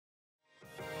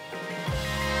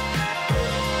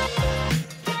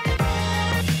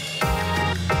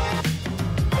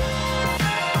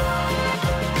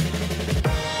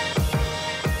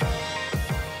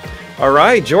All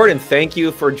right, Jourdan, thank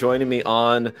you for joining me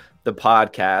on the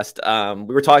podcast.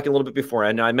 We were talking a little bit before,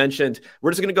 and I mentioned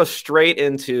we're just going to go straight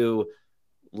into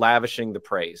lavishing the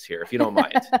praise here, if you don't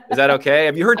mind. Is that okay?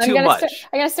 Have you heard too much?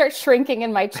 I'm going to start shrinking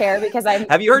in my chair because I'm...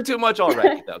 Have you heard too much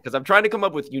already, though? Because I'm trying to come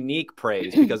up with unique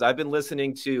praise, because I've been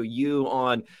listening to you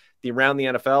on the Around the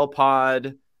NFL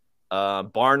pod,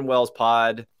 Barnwell's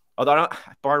pod. Although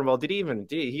Barnwell,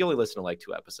 he only listened to like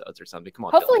 2 episodes or something. Come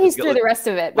on. Hopefully Billy. He's through the rest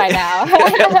of it by now.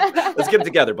 Let's get it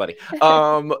together, buddy.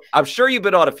 I'm sure you've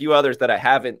been on a few others that I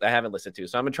haven't listened to.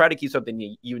 So I'm going to try to keep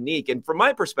something unique. And from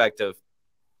my perspective,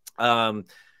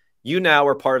 you now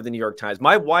are part of the New York Times.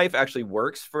 My wife actually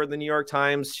works for the New York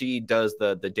Times. She does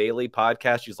the daily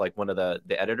podcast. She's like one of the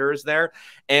editors there.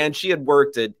 And she had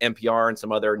worked at NPR and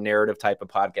some other narrative type of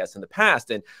podcasts in the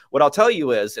past. And what I'll tell you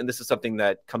is, and this is something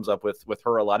that comes up with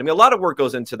her a lot. I mean, a lot of work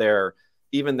goes into their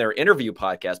interview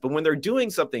podcast, but when they're doing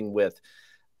something with,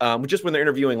 just when they're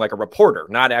interviewing like a reporter,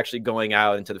 not actually going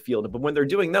out into the field, but when they're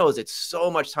doing those, it's so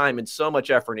much time and so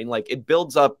much effort. And like, it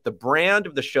builds up the brand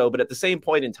of the show. But at the same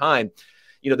point in time,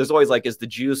 there's always like, is the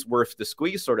juice worth the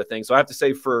squeeze sort of thing. So I have to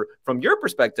say, from your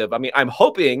perspective, I mean, I'm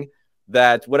hoping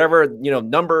that whatever,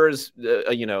 numbers,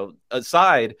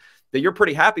 aside, that you're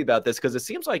pretty happy about this, because it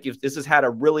seems like this has had a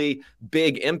really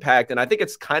big impact. And I think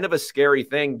it's kind of a scary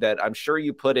thing that I'm sure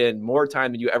you put in more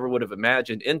time than you ever would have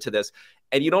imagined into this.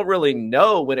 And you don't really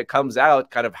know when it comes out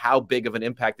kind of how big of an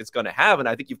impact it's going to have. And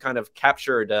I think you've kind of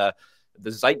captured the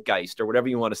zeitgeist, or whatever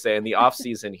you want to say, in the off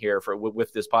season here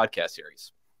with this podcast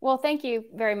series. Well, thank you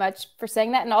very much for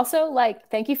saying that. And also,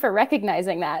 thank you for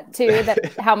recognizing that too,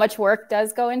 that how much work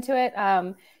does go into it.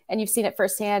 And you've seen it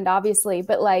firsthand, obviously,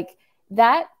 but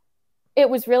it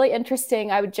was really interesting.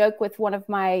 I would joke with one of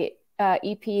my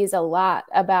EPs a lot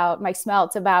about Mike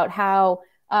Smeltz, about how,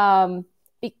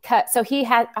 so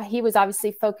he was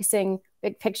obviously focusing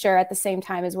big picture at the same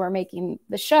time as we're making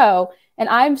the show. And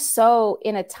I'm so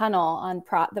in a tunnel on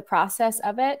the process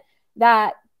of it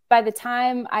that by the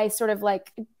time I sort of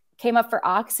came up for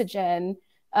oxygen,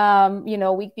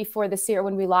 a week before the series,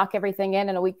 when we lock everything in,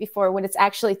 and a week before when it's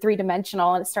actually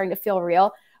 3-dimensional and it's starting to feel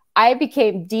real, I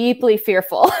became deeply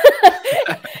fearful,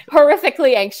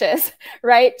 horrifically anxious,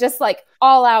 right? Just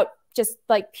all out, just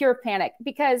pure panic,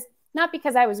 not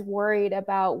because I was worried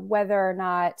about whether or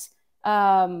not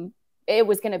it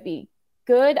was going to be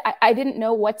good. I didn't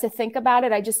know what to think about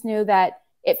it. I just knew that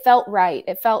it felt right.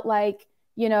 It felt like,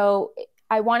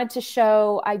 I wanted to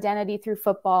show identity through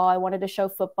football. I wanted to show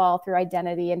football through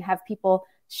identity and have people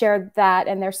share that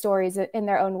and their stories in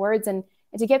their own words, and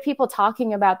to get people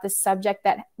talking about this subject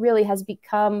that really has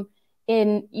become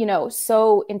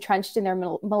so entrenched in their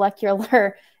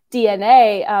molecular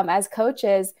DNA as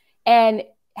coaches, and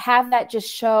have that just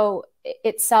show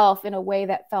itself in a way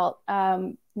that felt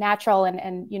natural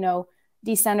and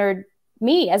decentered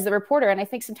me as the reporter. And I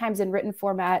think sometimes in written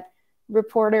format,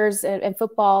 reporters and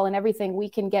football and everything, we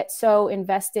can get so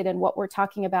invested in what we're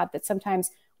talking about that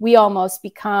sometimes we almost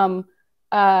become,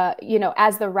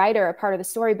 as the writer, a part of the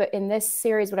story. But in this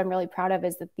series, what I'm really proud of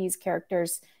is that these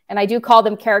characters, and I do call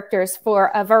them characters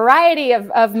for a variety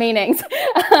of meanings.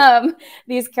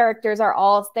 These characters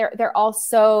are they're all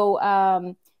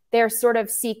so, they're sort of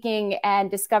seeking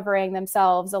and discovering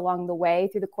themselves along the way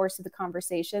through the course of the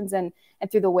conversations and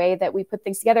through the way that we put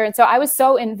things together. And so I was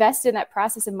so invested in that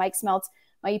process. And Mike Smeltz,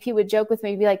 my EP, would joke with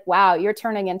me, be like, wow, you're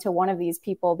turning into one of these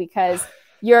people, because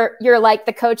you're like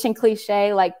the coaching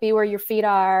cliche, be where your feet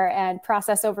are and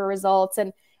process over results.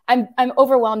 And I'm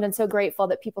overwhelmed and so grateful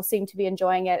that people seem to be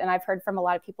enjoying it. And I've heard from a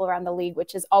lot of people around the league,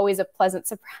 which is always a pleasant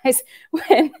surprise,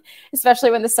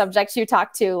 especially when the subjects you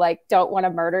talk to don't want to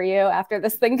murder you after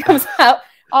this thing comes out.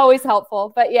 Always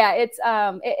helpful. But yeah,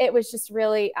 it was just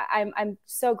really, I'm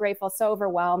so grateful, so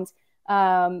overwhelmed.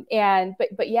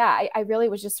 But yeah, I really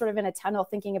was just sort of in a tunnel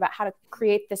thinking about how to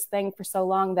create this thing for so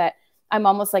long that I'm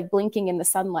almost blinking in the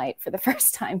sunlight for the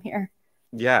first time here.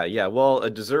 Yeah. Well, a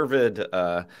deserved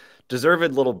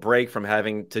little break from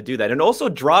having to do that, and also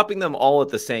dropping them all at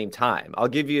the same time. I'll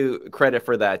give you credit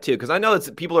for that too, because I know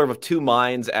people are of 2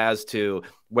 minds as to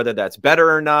whether that's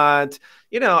better or not.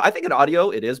 I think in audio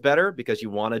it is better, because you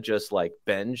want to just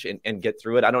binge and get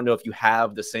through it. I don't know if you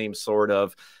have the same sort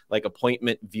of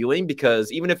appointment viewing, because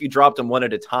even if you dropped them one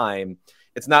at a time,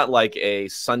 it's not like a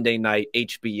Sunday night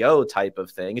HBO type of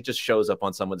thing. It just shows up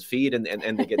on someone's feed and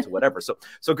they get to whatever. So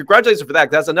congratulations for that.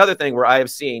 That's another thing where I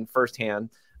have seen firsthand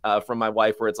from my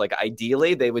wife, where it's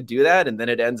ideally they would do that, and then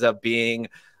it ends up being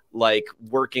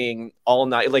working all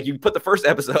night. You put the first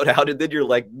episode out, and then you're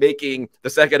making the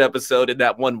second episode in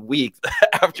that 1 week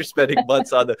after spending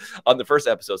months on the first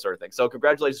episode, sort of thing. So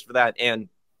congratulations for that. And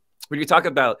when you talk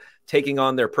about taking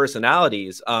on their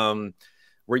personalities,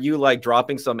 were you like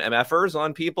dropping some MFers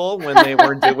on people when they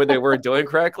weren't doing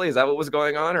correctly? Is that what was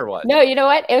going on or what? No, you know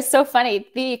what? It was so funny.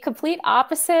 The complete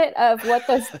opposite of what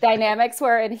those dynamics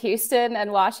were in Houston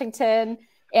and Washington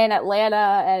and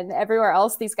Atlanta and everywhere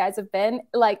else these guys have been.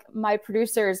 Like my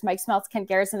producers, Mike Smeltz, Ken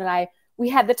Garrison, and I, we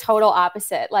had the total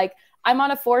opposite. Like I'm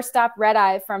on a 4-stop red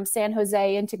eye from San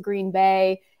Jose into Green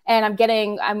Bay, and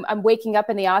I'm waking up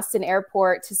in the Austin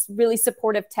airport to really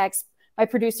supportive texts. My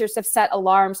producers have set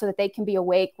alarms so that they can be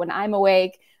awake when I'm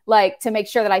awake, like to make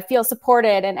sure that I feel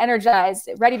supported and energized,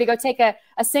 ready to go take a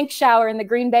sink shower in the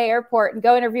Green Bay airport and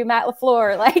go interview Matt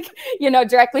LaFleur, like,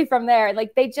 directly from there.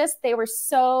 Like they were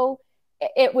so,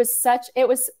 it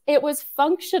was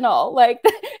functional. Like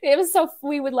it was so,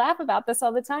 we would laugh about this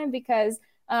all the time because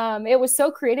it was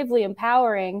so creatively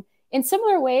empowering in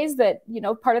similar ways that,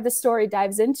 part of the story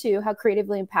dives into how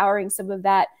creatively empowering some of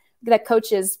that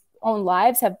coaches' own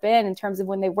lives have been in terms of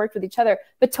when they worked with each other,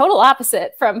 but total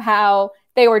opposite from how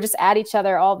they were just at each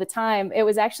other all the time. It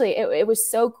was actually, it was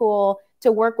so cool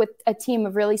to work with a team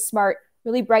of really smart,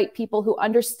 really bright people who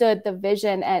understood the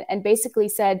vision and basically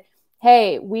said,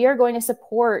 hey, we are going to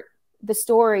support the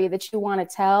story that you want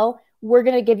to tell. We're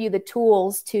going to give you the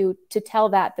tools to tell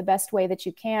that the best way that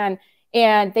you can.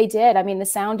 And they did. I mean, the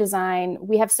sound design,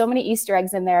 we have so many Easter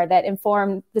eggs in there that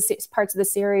inform the parts of the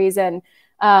series and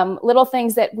little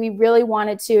things that we really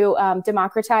wanted to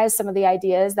democratize some of the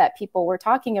ideas that people were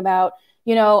talking about.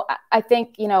 I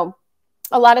think,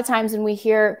 a lot of times when we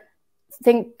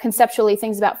think conceptually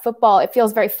things about football, it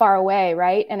feels very far away,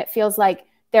 right? And it feels like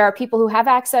there are people who have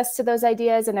access to those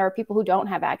ideas and there are people who don't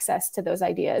have access to those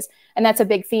ideas. And that's a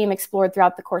big theme explored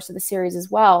throughout the course of the series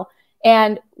as well.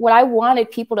 And what I wanted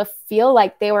people to feel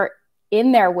like they were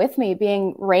in there with me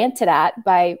being ranted at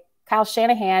by Kyle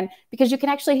Shanahan, because you can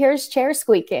actually hear his chair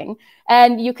squeaking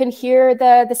and you can hear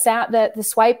the sound, the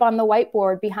swipe on the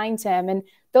whiteboard behind him. And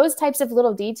those types of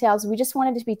little details, we just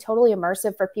wanted to be totally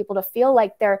immersive for people to feel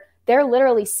like they're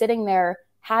literally sitting there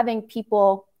having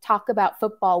people talk about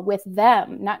football with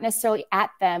them, not necessarily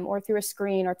at them or through a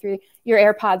screen or through your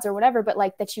AirPods or whatever, but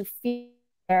like that you feel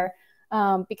there.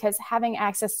 Because having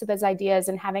access to those ideas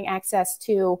and having access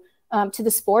to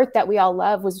the sport that we all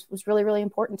love was really, really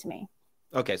important to me.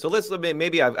 Okay, so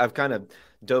maybe I've kind of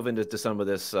dove into some of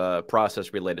this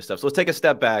process related stuff. So let's take a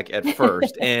step back at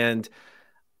first. And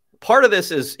part of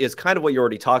this is kind of what you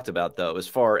already talked about, though, as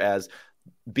far as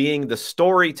being the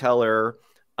storyteller.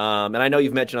 And I know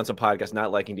you've mentioned on some podcasts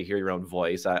not liking to hear your own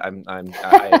voice. I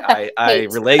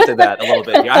relate to that a little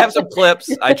bit. I have some clips.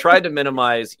 I tried to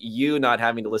minimize you not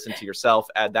having to listen to yourself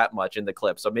add that much in the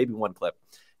clip. So maybe one clip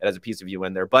that has a piece of you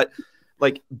in there. But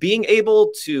like being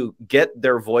able to get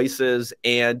their voices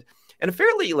and in a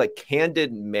fairly like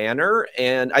candid manner.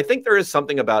 And I think there is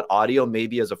something about audio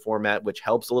maybe as a format which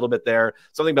helps a little bit there.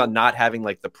 Something about not having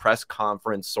like the press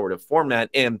conference sort of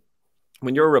format. And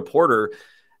when you're a reporter,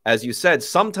 as you said,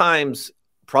 sometimes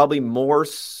probably more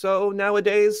so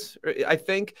nowadays, I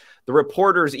think the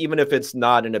reporters, even if it's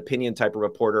not an opinion type of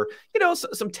reporter,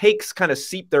 some takes kind of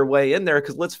seep their way in there.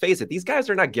 Because let's face it, these guys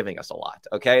are not giving us a lot.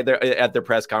 Okay. They're at their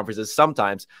press conferences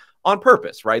sometimes on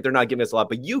purpose, right? They're not giving us a lot,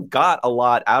 but you got a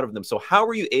lot out of them. So how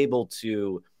were you able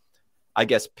to, I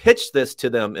guess, pitch this to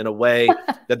them in a way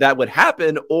that would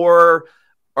happen? Or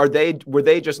were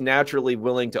they just naturally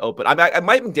willing to open?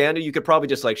 Mike McDaniel, you could probably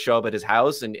just like show up at his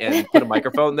house and put a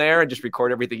microphone there and just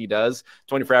record everything he does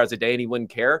 24 hours a day and he wouldn't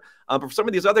care. But for some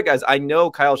of these other guys, I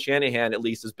know Kyle Shanahan at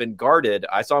least has been guarded.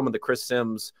 I saw him on the Chris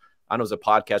Sims, I don't know, it was a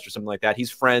podcast or something like that.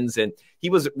 He's friends and he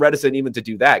was reticent even to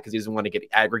do that because he doesn't want to get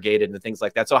aggregated and things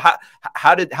like that. So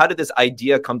how did this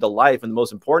idea come to life? And the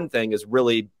most important thing is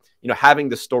really, having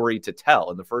the story to tell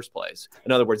in the first place.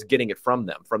 In other words, getting it from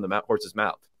them, from the horse's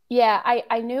mouth. Yeah,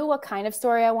 I knew what kind of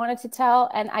story I wanted to tell,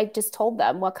 and I just told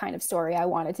them what kind of story I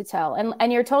wanted to tell.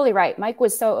 And you're totally right. Mike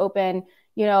was so open.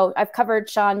 I've covered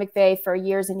Sean McVay for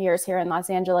years and years here in Los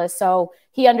Angeles, so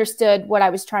he understood what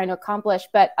I was trying to accomplish.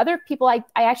 But other people I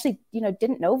actually,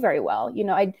 didn't know very well.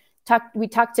 We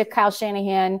talked to Kyle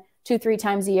Shanahan 2-3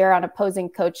 times a year on opposing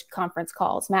coach conference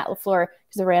calls. Matt LaFleur,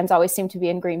 because the Rams always seem to be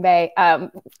in Green Bay,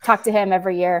 talk to him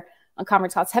every year on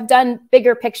conference calls, have done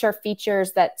bigger picture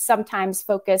features that sometimes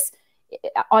focus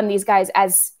on these guys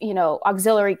as,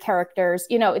 auxiliary characters,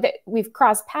 that we've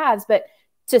crossed paths, but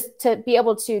to be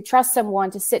able to trust someone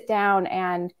to sit down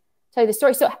and tell you the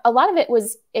story. So a lot of it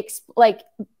was like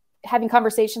having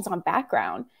conversations on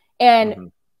background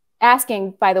and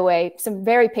asking, by the way, some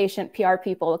very patient PR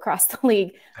people across the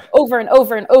league over and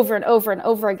over and over and over and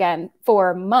over again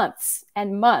for months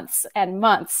and months and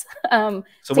months. So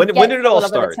when did it all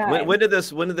start? When did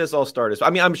this all start? I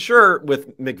mean, I'm sure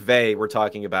with McVay, we're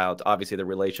talking about obviously the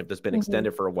relationship that's been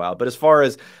extended for a while, but as far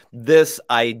as this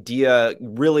idea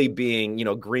really being,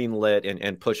 greenlit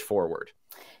and pushed forward.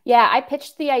 Yeah, I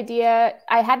pitched the idea.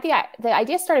 I had the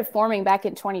idea started forming back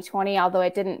in 2020, although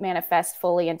it didn't manifest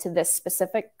fully into this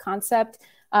specific concept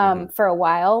for a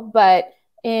while. But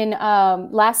in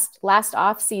last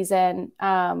off season,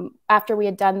 after we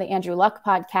had done the Andrew Luck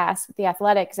podcast with The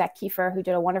Athletic, Zach Kiefer, who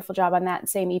did a wonderful job on that, and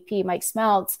same EP, Mike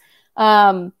Smeltz,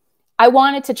 I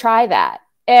wanted to try that.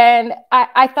 And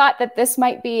I thought that this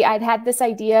might be, I'd had this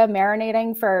idea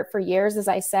marinating for years, as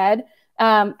I said,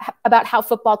 about how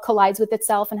football collides with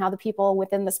itself and how the people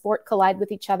within the sport collide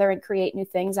with each other and create new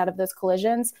things out of those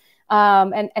collisions.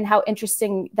 And how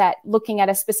interesting that looking at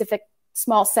a specific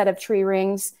small set of tree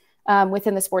rings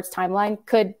within the sports timeline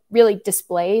could really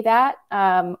display that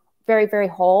very, very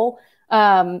whole,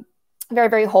 very,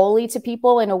 very wholly to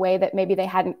people in a way that maybe they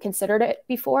hadn't considered it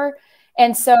before.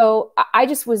 And so I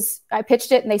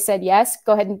pitched it and they said, yes,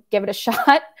 go ahead and give it a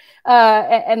shot.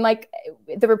 And like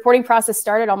the reporting process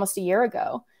started almost a year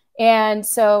ago. And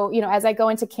so, as I go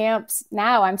into camps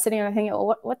now, I'm sitting there thinking,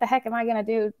 well, what the heck am I going to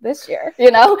do this year?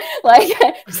 Like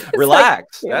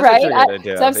relax. That's right? What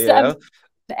you're going to do.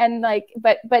 And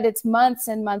but it's months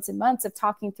and months and months of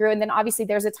talking through. And then obviously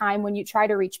there's a time when you try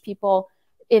to reach people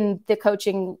in the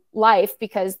coaching life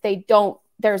because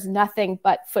there's nothing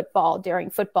but football during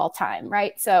football time.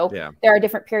 Right. So there are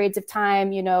different periods of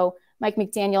time, Mike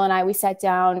McDaniel and we sat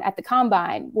down at the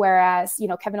combine, whereas,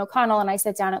 Kevin O'Connell and I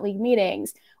sat down at league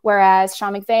meetings, whereas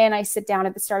Sean McVay and I sit down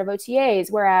at the start of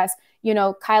OTAs, whereas,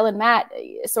 Kyle and Matt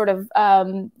sort of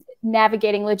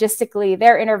navigating logistically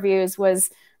their interviews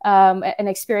was an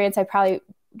experience I probably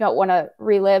don't want to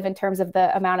relive in terms of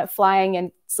the amount of flying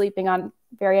and sleeping on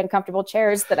very uncomfortable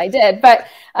chairs that I did. But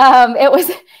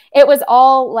it was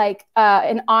all like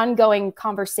an ongoing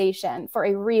conversation for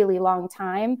a really long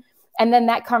time. And then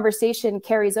that conversation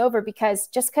carries over because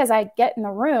just because I get in the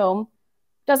room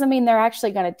doesn't mean they're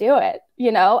actually going to do it.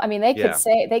 I mean, they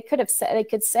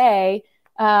could say,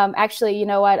 actually, you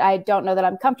know what? I don't know that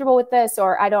I'm comfortable with this,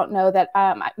 or I don't know that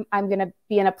I'm going to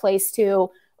be in a place to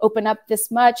open up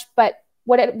this much. But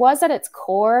what it was at its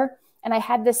core, and I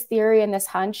had this theory and this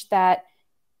hunch that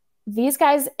these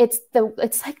guys, it's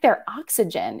like their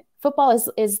oxygen. Football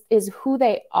is who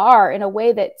they are in a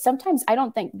way that sometimes I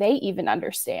don't think they even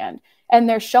understand. And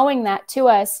they're showing that to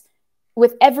us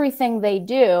with everything they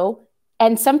do,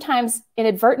 and sometimes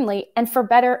inadvertently, and for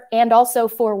better and also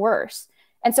for worse.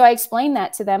 And so I explained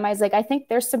that to them. I was like, I think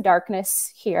there's some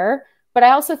darkness here, but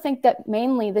I also think that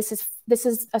mainly this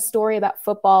is a story about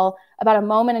football, about a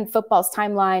moment in football's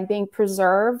timeline being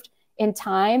preserved in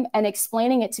time, and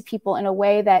explaining it to people in a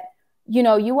way that,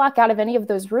 you walk out of any of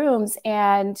those rooms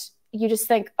and you just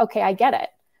think, okay, I get it.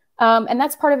 And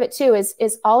that's part of it too,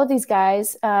 is all of these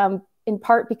guys, in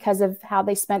part because of how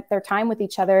they spent their time with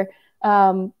each other,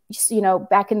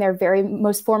 back in their very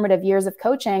most formative years of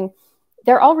coaching,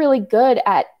 they're all really good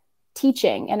at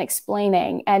teaching and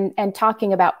explaining and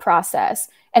talking about process.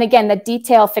 And again, the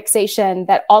detail fixation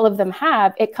that all of them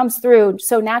have, it comes through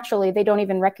so naturally, they don't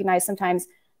even recognize sometimes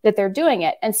that they're doing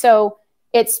it. And so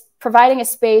it's providing a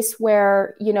space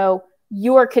where,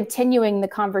 you are continuing the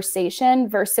conversation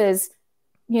versus,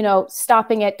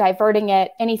 stopping it, diverting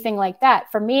it, anything like that.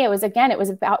 For me, it was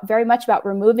very much about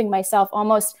removing myself,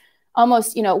 almost,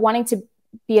 wanting to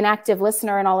be an active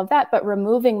listener and all of that, but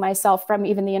removing myself from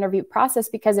even the interview process,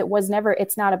 because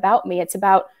it's not about me. It's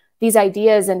about these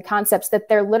ideas and concepts that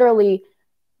they're literally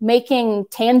making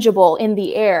tangible in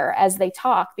the air as they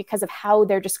talk because of how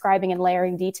they're describing and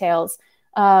layering details.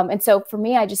 And so for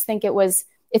me, I just think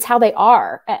it's how they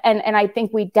are. And I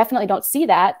think we definitely don't see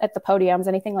that at the podiums,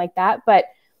 anything like that. But,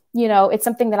 it's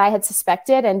something that I had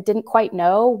suspected and didn't quite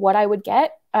know what I would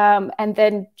get. And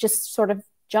then just sort of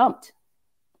jumped.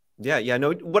 Yeah.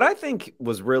 No, what I think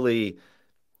was really,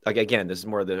 like, again, this is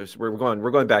more of this, we're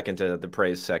going back into the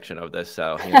praise section of this.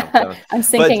 So, I'm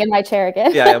sinking in my chair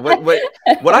again. Yeah.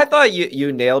 What I thought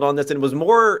you nailed on this, and it was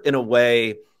more in a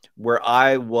way where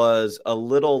I was a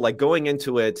little like going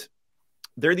into it.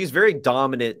 There are these very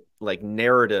dominant like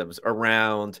narratives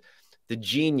around the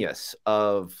genius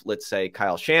of, let's say,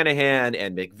 Kyle Shanahan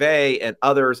and McVay and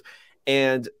others.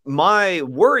 And my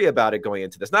worry about it going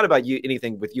into this, not about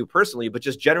anything with you personally, but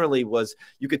just generally, was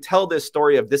you could tell this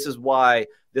story of this is why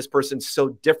this person's so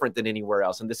different than anywhere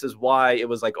else. And this is why it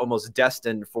was like almost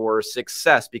destined for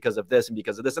success because of this and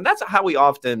because of this. And that's how we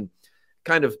often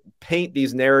kind of paint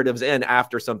these narratives in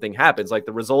after something happens. Like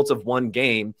the results of one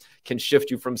game can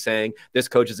shift you from saying this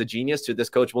coach is a genius to this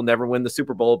coach will never win the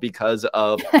Super Bowl because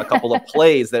of a couple of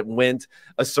plays that went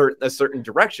a certain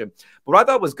direction. But what I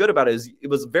thought was good about it is it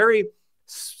was very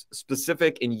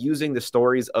specific in using the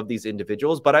stories of these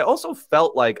individuals. But I also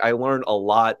felt like I learned a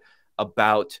lot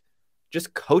about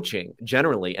just coaching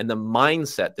generally and the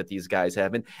mindset that these guys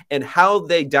have and how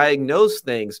they diagnose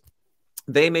things.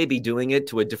 They may be doing it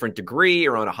to a different degree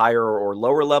or on a higher or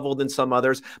lower level than some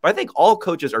others. But I think all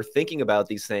coaches are thinking about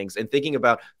these things and thinking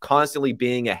about constantly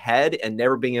being ahead and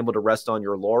never being able to rest on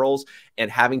your laurels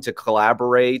and having to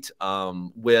collaborate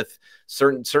with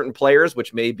certain players,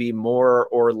 which may be more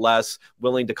or less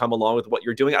willing to come along with what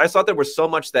you're doing. I just thought there was so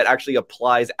much that actually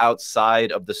applies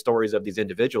outside of the stories of these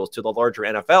individuals to the larger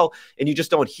NFL. And you just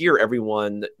don't hear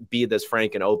everyone be this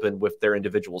frank and open with their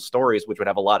individual stories, which would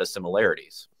have a lot of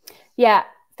similarities. Yeah.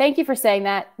 Thank you for saying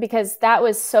that, because that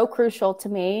was so crucial to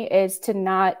me, is to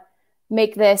not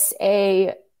make this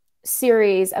a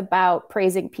series about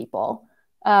praising people.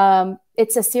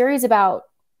 It's a series about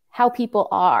how people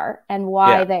are and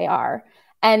why they are.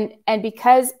 And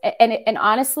because, and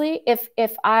honestly,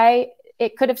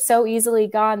 it could have so easily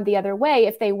gone the other way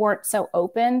if they weren't so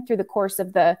open through the course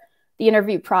of the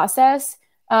interview process.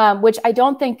 Which I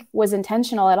don't think was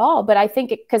intentional at all, but I think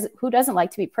because who doesn't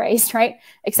like to be praised, right?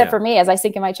 Except for me as I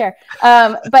sink in my chair.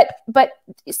 But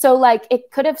so like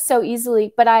it could have so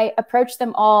easily, but I approached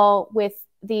them all with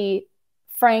the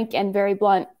frank and very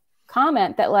blunt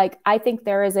comment that like, I think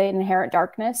there is an inherent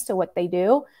darkness to what they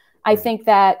do. I think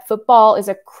that football is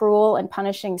a cruel and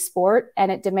punishing sport, and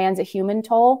it demands a human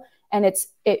toll. And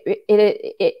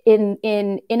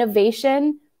in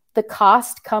innovation, the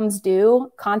cost comes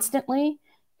due constantly.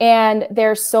 And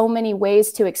there's so many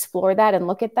ways to explore that and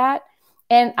look at that.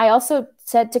 And I also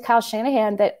said to Kyle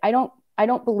Shanahan that I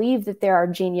don't believe that there are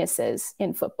geniuses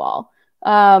in football.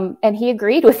 And he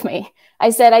agreed with me. I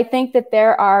said, I think that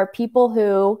there are people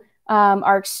who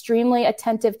are extremely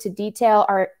attentive to detail,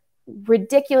 are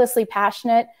ridiculously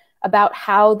passionate about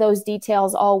how those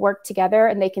details all work together,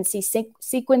 and they can see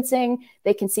sequencing,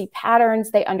 they can see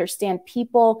patterns, they understand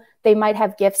people, they might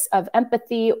have gifts of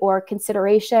empathy or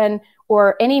consideration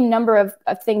or any number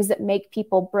of things that make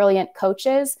people brilliant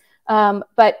coaches.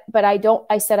 But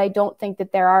I said, I don't think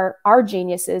that there are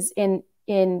geniuses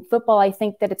in football. I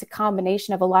think that it's a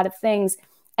combination of a lot of things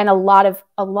and a lot of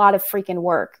freaking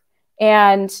work.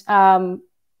 And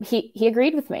he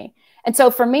agreed with me. And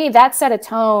so for me, that set a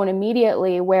tone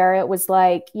immediately where it was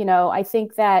like, I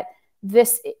think that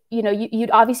this, you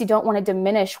obviously don't want to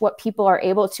diminish what people are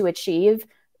able to achieve,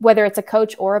 whether it's a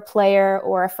coach or a player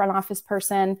or a front office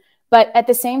person. But at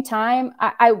the same time,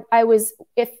 I was,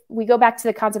 if we go back to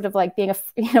the concept of like being,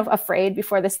 afraid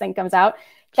before this thing comes out,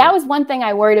 that was one thing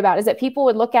I worried about, is that people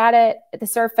would look at it at the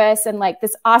surface and like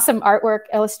this awesome artwork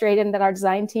illustrated that our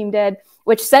design team did,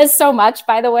 which says so much,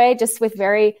 by the way, just with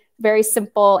very, very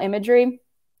simple imagery.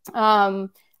 I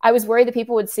was worried that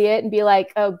people would see it and be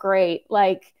like, oh, great.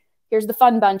 Like, here's the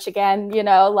fun bunch again,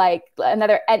 like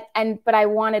another, but I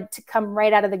wanted to come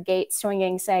right out of the gate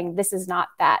swinging, saying, this is not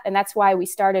that. And that's why we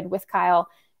started with Kyle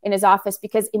in his office,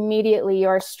 because immediately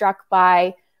you're struck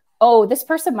by, oh, this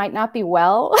person might not be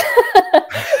well,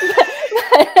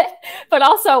 but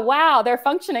also, wow, they're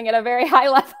functioning at a very high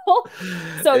level.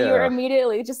 So you're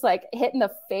immediately just like hit in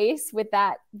the face with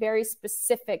that very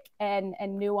specific and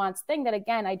nuanced thing that,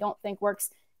 again, I don't think works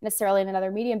necessarily in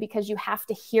another medium, because you have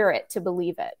to hear it to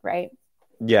believe it, right?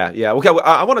 Yeah. Okay.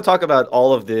 I want to talk about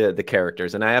all of the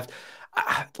characters, and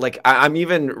I'm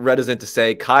even reticent to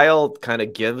say Kyle kind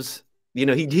of gives,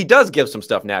 he does give some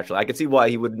stuff naturally. I can see why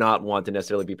he would not want to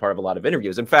necessarily be part of a lot of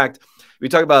interviews. In fact, we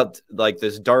talk about like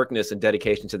this darkness and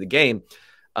dedication to the game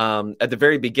at the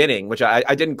very beginning, which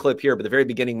I didn't clip here, but the very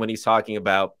beginning when he's talking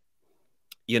about,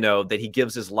 that he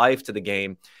gives his life to the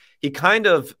game, he kind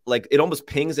of like, it almost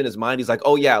pings in his mind. He's like,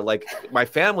 oh yeah, like my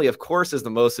family, of course, is the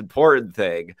most important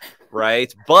thing.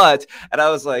 Right. But, and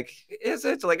I was like, is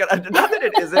it? Like, not that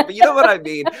it isn't, but you know what I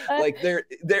mean? Like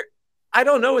I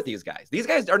don't know with these guys. These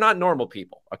guys are not normal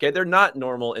people. Okay. They're not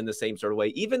normal in the same sort of way.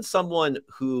 Even someone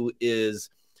who is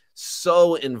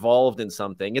so involved in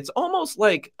something, it's almost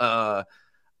like, I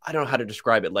don't know how to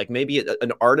describe it. Like maybe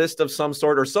an artist of some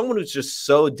sort, or someone who's just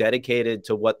so dedicated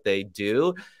to what they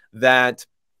do that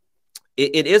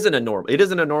it isn't a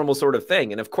normal sort of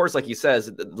thing. And of course, like he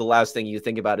says, the last thing you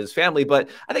think about is family, but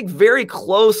I think very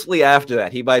closely after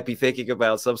that, he might be thinking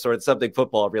about something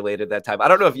football related that time. I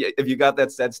don't know if you got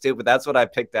that sense too, but that's what I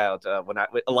picked out when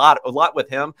a lot with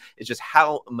him is just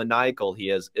how maniacal he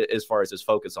is as far as his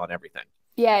focus on everything.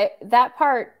 Yeah, that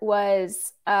part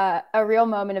was a real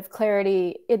moment of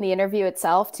clarity in the interview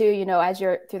itself too. You know, as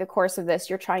you're through the course of this,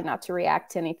 you're trying not to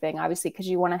react to anything, obviously, because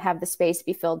you want to have the space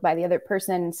be filled by the other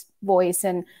person's voice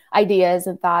and ideas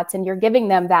and thoughts, and you're giving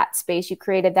them that space. You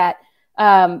created that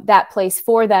that place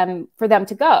for them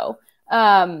to go.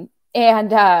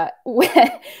 And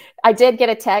I did get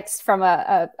a text from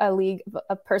a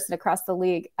person across the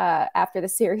league after the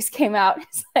series came out.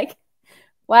 It's like,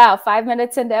 wow, 5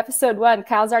 minutes into episode 1,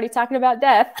 Kyle's already talking about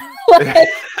death.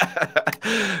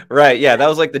 Right. Yeah. That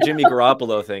was like the Jimmy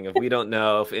Garoppolo thing. If we don't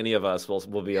know if any of us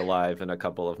will be alive in a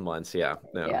couple of months. Yeah.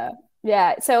 No. Yeah.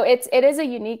 Yeah. So it is a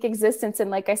unique existence. And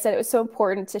like I said, it was so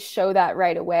important to show that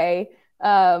right away,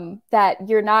 that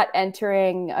you're not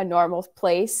entering a normal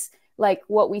place. Like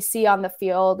what we see on the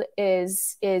field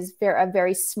is a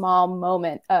very small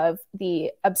moment of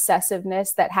the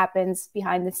obsessiveness that happens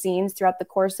behind the scenes throughout the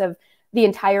course of the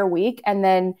entire week. And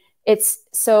then it's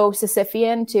so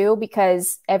Sisyphean too,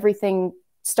 because everything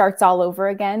starts all over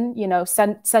again, you know,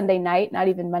 Sunday night, not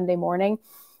even Monday morning.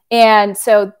 And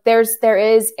so there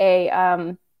is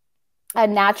a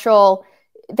natural,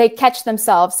 they catch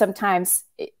themselves sometimes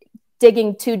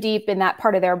digging too deep in that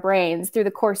part of their brains through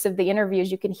the course of the interviews.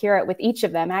 You can hear it with each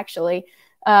of them, actually.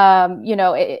 You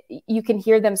know, you can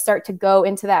hear them start to go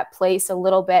into that place a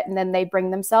little bit, and then they bring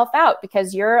themselves out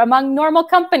because you're among normal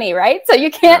company, right? So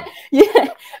you can't,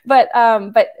 but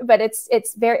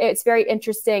it's very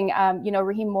interesting. You know,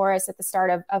 Raheem Morris at the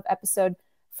start of episode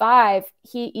 5,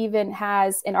 he even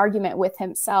has an argument with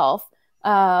himself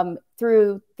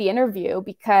through the interview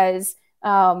because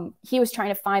he was trying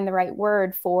to find the right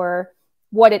word for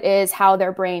what it is, how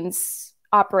their brains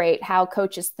operate, how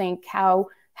coaches think,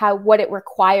 what it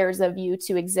requires of you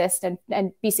to exist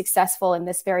and be successful in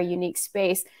this very unique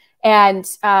space. And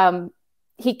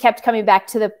he kept coming back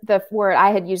to the word.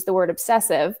 I had used the word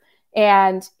obsessive,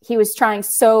 and he was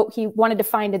he wanted to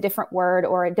find a different word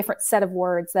or a different set of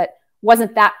words that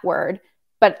wasn't that word.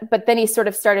 But then he sort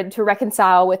of started to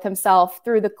reconcile with himself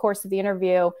through the course of the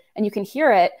interview, and you can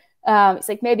hear it. It's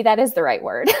like, maybe that is the right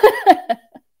word.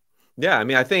 Yeah, I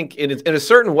mean, I think in a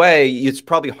certain way, it's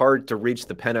probably hard to reach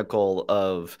the pinnacle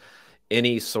of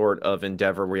any sort of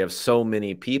endeavor where you have so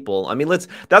many people. I mean,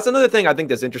 that's another thing I think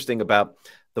that's interesting about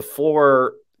the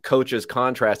 4 coaches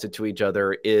contrasted to each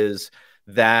other is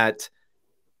that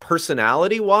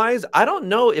personality-wise, I don't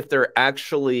know if they're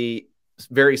actually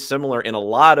very similar in a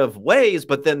lot of ways,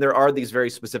 but then there are these very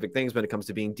specific things when it comes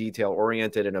to being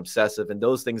detail-oriented and obsessive and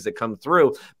those things that come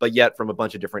through, but yet from a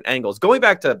bunch of different angles. Going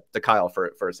back to Kyle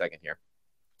for a second here.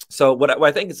 So what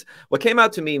I think is what came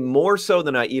out to me more so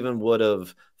than I even would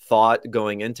have thought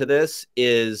going into this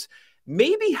is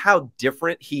maybe how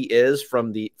different he is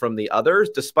from the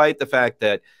others, despite the fact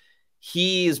that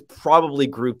he's probably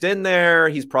grouped in there.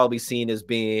 He's probably seen as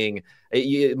being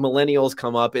millennials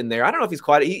come up in there. I don't know if he's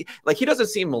quite, he doesn't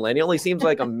seem millennial. He seems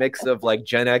like a mix of like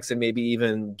Gen X and maybe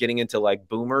even getting into like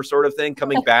boomer sort of thing,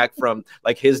 coming back from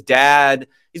like his dad.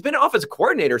 He's been an offensive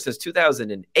coordinator since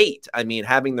 2008. I mean,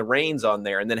 having the reins on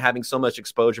there and then having so much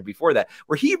exposure before that,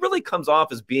 where he really comes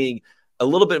off as being a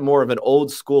little bit more of an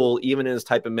old school, even in his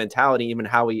type of mentality, even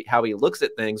how he looks at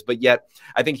things. But yet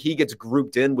I think he gets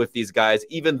grouped in with these guys,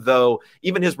 even though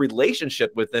even his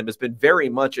relationship with them has been very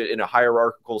much in a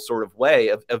hierarchical sort of way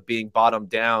of being bottom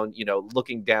down, you know,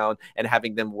 looking down and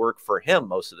having them work for him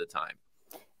most of the time.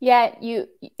 Yeah,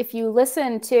 if you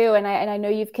listen to, and I know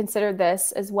you've considered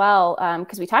this as well,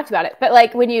 because we talked about it, but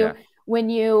like when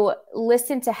you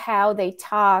listen to how they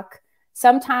talk,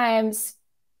 sometimes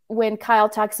when Kyle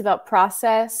talks about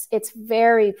process, it's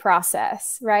very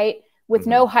process, right? With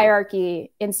no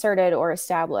hierarchy inserted or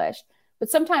established. But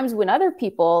sometimes when other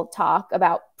people talk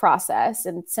about process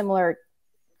and similar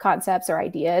concepts or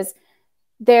ideas,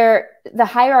 the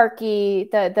hierarchy,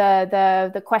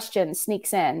 the question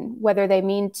sneaks in, whether they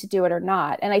mean to do it or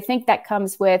not. And I think that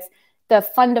comes with the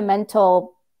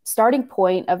fundamental starting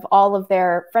point of all of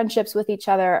their friendships with each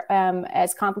other,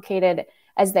 as complicated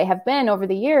as they have been over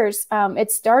the years.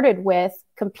 It started with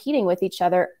competing with each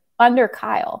other under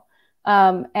Kyle,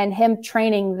 and him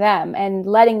training them and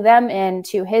letting them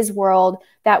into his world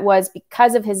that was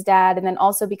because of his dad, and then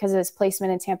also because of his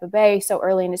placement in Tampa Bay so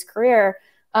early in his career,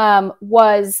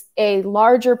 was a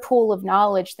larger pool of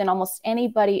knowledge than almost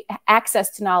anybody, access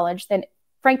to knowledge than,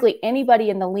 frankly, anybody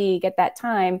in the league at that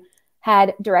time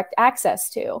had direct access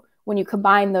to when you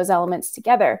combine those elements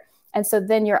together. And so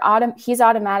then he's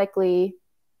automatically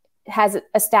has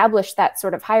established that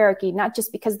sort of hierarchy, not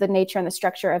just because of the nature and the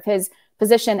structure of his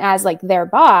position as like their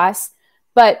boss,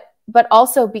 but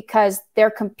also because they're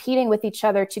competing with each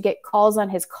other to get calls on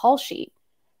his call sheet.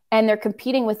 and they're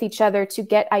competing with each other to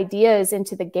get ideas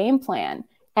into the game plan.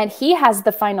 And he has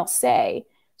the final say.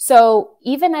 So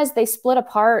even as they split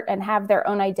apart and have their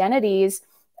own identities,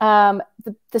 the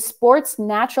sport's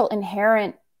natural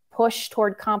inherent push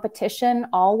toward competition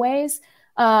always,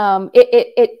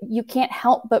 you can't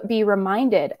help but be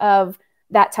reminded of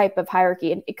that type of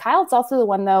hierarchy. And Kyle's also the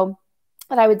one, though,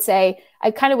 that I would say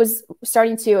I kind of was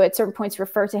starting to at certain points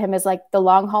refer to him as like the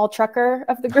long haul trucker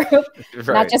of the group,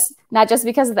 right. not just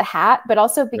because of the hat, but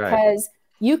also because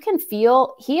you can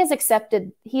feel he has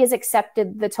accepted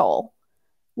the toll.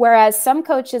 Whereas some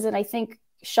coaches, and I think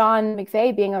Sean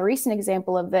McVay being a recent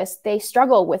example of this, they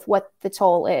struggle with what the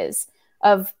toll is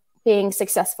of being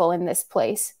successful in this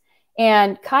place.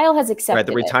 And Kyle has accepted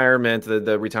the retirement,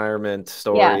 the retirement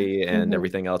story and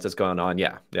everything else that's going on.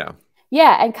 Yeah.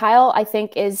 And Kyle, I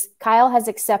think Kyle has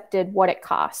accepted what it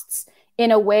costs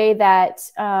in a way that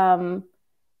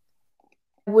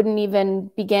wouldn't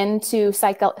even begin to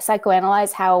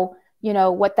psychoanalyze how,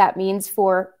 what that means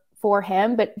for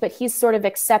him. But he's sort of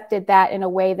accepted that in a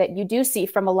way that you do see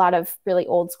from a lot of really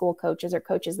old school coaches or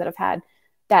coaches that have had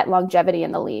that longevity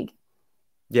in the league.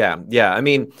 Yeah.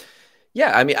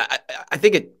 I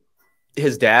think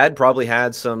his dad probably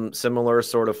had some similar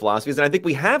sort of philosophies. And I think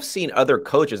we have seen other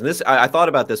coaches, and this, I thought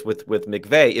about this with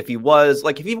McVay. If he was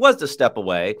to step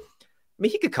away, I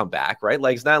mean, he could come back, right?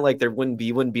 Like, it's not like he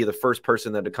wouldn't be the first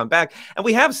person that to come back. And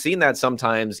we have seen that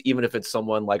sometimes, even if it's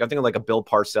someone like, I'm thinking like a Bill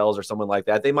Parcells or someone like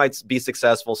that, they might be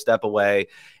successful, step away,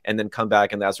 and then come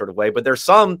back in that sort of way. But there's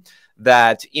some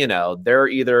that, they're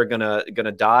either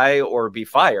gonna die or be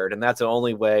fired. And that's the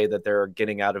only way that they're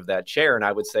getting out of that chair. And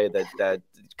I would say that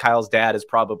Kyle's dad is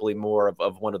probably more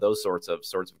of one of those sorts of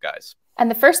guys. And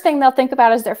the first thing they'll think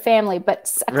about is their family,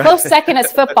 but a close second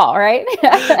is football, right?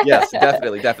 Yes,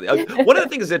 definitely. One of the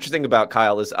things that's interesting about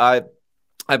Kyle is I've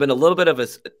been a little bit of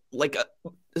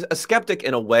a skeptic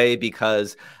in a way,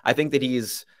 because I think that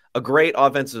he's a great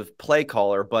offensive play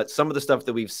caller, but some of the stuff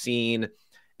that we've seen,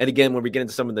 and again, when we get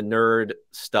into some of the nerd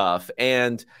stuff,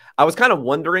 and I was kind of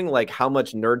wondering like how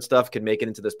much nerd stuff could make it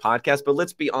into this podcast, but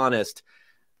let's be honest.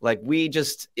 Like,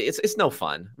 it's no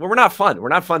fun. Well, we're not fun. We're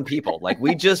not fun people. Like,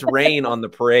 we just rain on the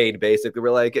parade, basically. We're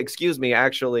like, excuse me,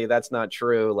 actually, that's not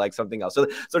true. Like something else. So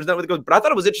there's nothing to go. But I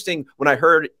thought it was interesting when I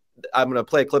heard, I'm going to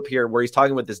play a clip here where he's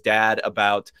talking with his dad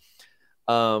about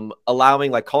allowing,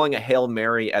 like, calling a Hail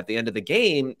Mary at the end of the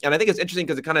game. And I think it's interesting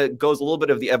because it kind of goes a little bit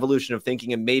of the evolution of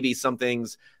thinking, and maybe some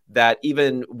things that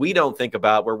even we don't think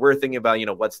about, where we're thinking about,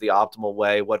 what's the optimal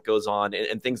way, what goes on,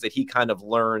 and things that he kind of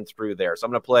learned through there. So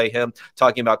I'm going to play him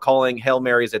talking about calling Hail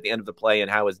Marys at the end of the play and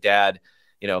how his dad,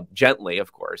 gently,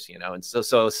 of course, and so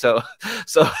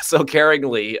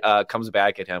caringly comes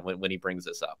back at him when he brings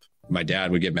this up. My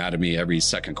dad would get mad at me every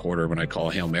second quarter when I call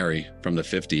Hail Mary from the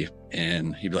 50.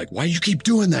 And he'd be like, why do you keep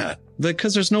doing that? Like,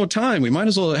 because there's no time. We might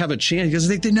as well have a chance. Because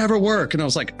they never work. And I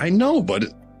was like, I know, but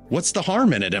what's the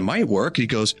harm in it? It might work. He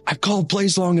goes, I've called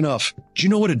plays long enough. Do you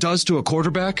know what it does to a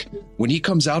quarterback? When he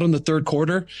comes out in the third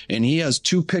quarter and he has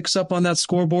 2 picks up on that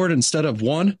scoreboard instead of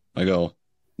 1, I go,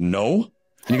 no.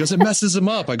 And he goes, it messes him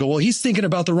up. I go, well, he's thinking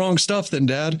about the wrong stuff then,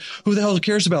 Dad. Who the hell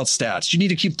cares about stats? You need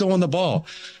to keep throwing the ball.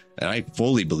 And I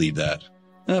fully believe that.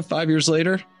 5 years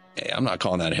later, hey, I'm not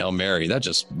calling that a Hail Mary. That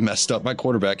just messed up. My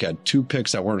quarterback had 2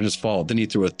 picks that weren't his fault. Then he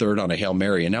threw a third on a Hail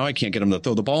Mary, and now I can't get him to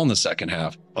throw the ball in the second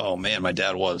half. Oh, man, my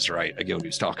dad was right. I get what he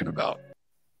was talking about.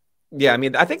 Yeah, I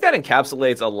mean, I think that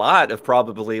encapsulates a lot of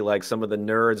probably like some of the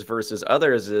nerds versus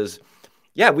others is,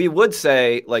 yeah, we would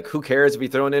say, like, who cares if you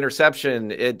throw an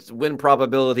interception? Its win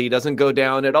probability doesn't go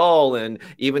down at all. And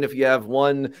even if you have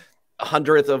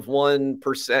 1/100th of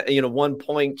 1%, 1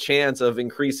 point chance of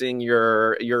increasing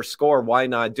your score, why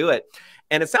not do it?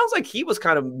 And it sounds like he was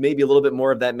kind of maybe a little bit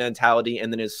more of that mentality,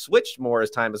 and then has switched more as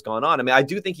time has gone on. I mean, I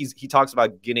do think he talks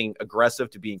about getting aggressive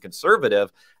to being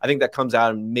conservative. I think that comes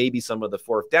out in maybe some of the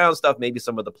 4th down stuff, maybe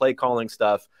some of the play calling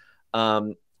stuff.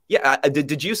 Yeah,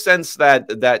 did you sense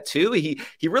that too?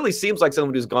 He really seems like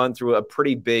someone who's gone through a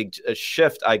pretty big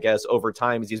shift, I guess, over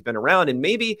time as he's been around, and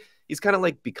maybe he's kind of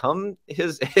like become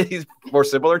he's more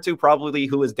similar to probably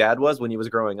who his dad was when he was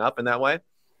growing up in that way.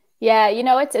 Yeah,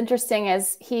 it's interesting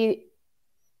as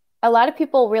a lot of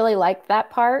people really liked that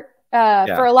part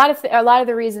for a lot of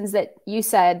the reasons that you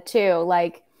said too.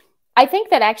 Like, I think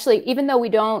that actually, even though we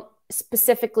don't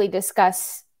specifically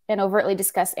discuss and overtly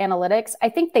discuss analytics, I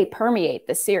think they permeate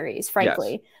the series,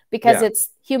 frankly, because it's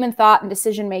human thought and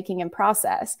decision-making and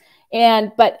process.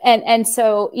 And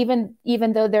so even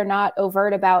though they're not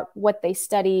overt about what they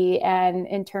study and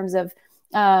in terms of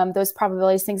those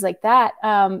probabilities, things like that,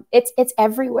 it's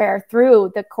everywhere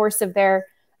through the course of their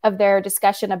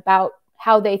discussion about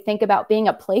how they think about being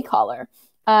a play caller.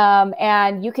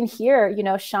 And you can hear, you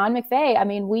know, Sean McVay. I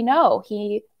mean, we know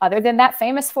he, other than that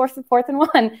famous fourth and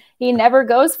one, he never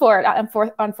goes for it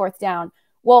on fourth down.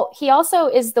 Well, he also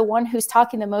is the one who's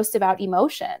talking the most about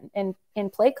emotion in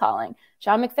play calling.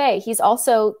 Sean McVay, he's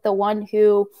also the one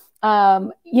who,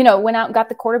 you know, went out and got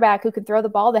the quarterback who could throw the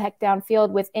ball the heck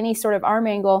downfield with any sort of arm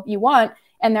angle you want.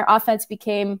 And their offense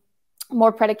became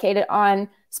more predicated on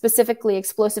specifically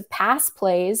explosive pass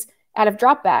plays out of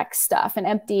drop back stuff and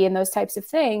empty and those types of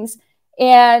things.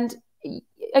 And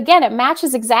again, it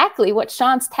matches exactly what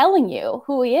Sean's telling you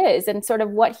who he is and sort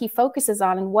of what he focuses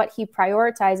on and what he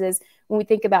prioritizes when we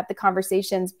think about the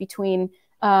conversations between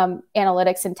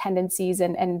analytics and tendencies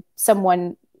and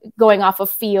someone going off of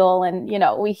feel. And, you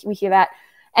know, we hear that.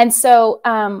 And so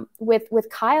with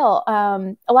Kyle,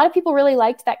 a lot of people really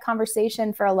liked that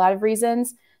conversation for a lot of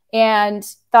reasons and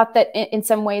thought that in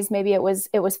some ways maybe it was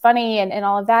funny and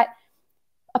all of that.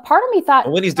 A part of me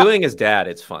thought, when he's doing his dad,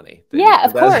 it's funny. Yeah,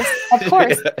 of course.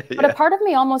 Yeah. But a part of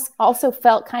me almost also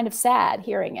felt kind of sad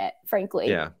hearing it, frankly.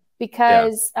 Yeah.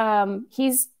 Because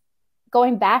he's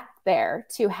going back there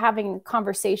to having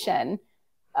conversation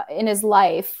in his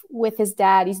life with his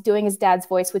dad. He's doing his dad's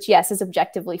voice, which, yes, is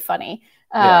objectively funny.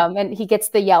 And he gets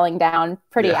the yelling down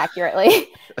pretty accurately.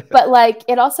 But like,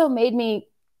 it also made me,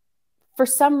 for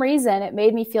some reason, it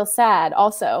made me feel sad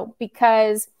also,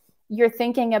 because you're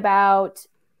thinking about,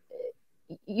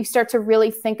 you start to really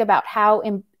think about how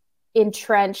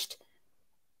entrenched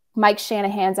Mike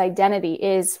Shanahan's identity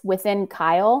is within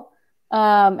Kyle.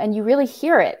 And you really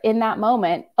hear it in that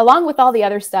moment, along with all the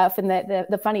other stuff. And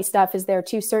the funny stuff is there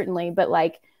too, certainly. But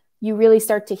like, you really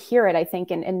start to hear it, I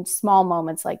think, in small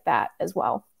moments like that as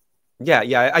well.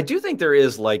 Yeah. I do think there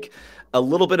is like a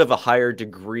little bit of a higher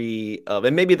degree of,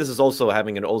 and maybe this is also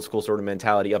having an old school sort of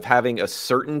mentality of having a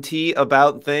certainty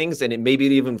about things. And it maybe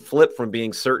even flip from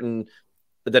being certain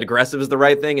that aggressive is the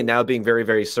right thing and now being very,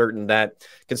 very certain that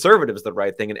conservative is the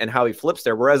right thing, and how he flips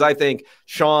there. Whereas I think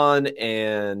Sean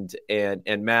and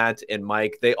Matt and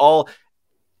Mike, they all,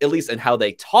 at least in how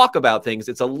they talk about things,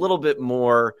 it's a little bit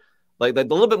more like a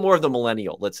little bit more of the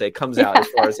millennial, let's say, comes out as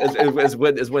far as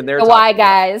when they're the Y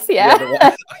guys.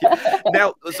 Yeah.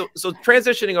 Now, so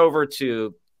transitioning over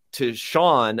to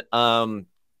Sean,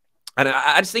 and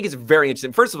I just think it's very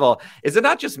interesting. First of all, is it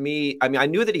not just me? I mean, I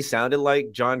knew that he sounded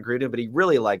like Jon Gruden, but he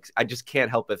really I just can't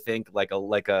help but think like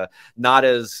a not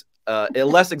as a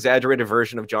less exaggerated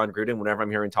version of Jon Gruden whenever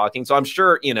I'm hearing talking. So I'm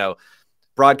sure, you know,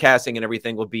 broadcasting and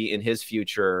everything will be in his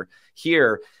future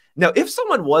here. Now, if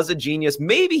someone was a genius,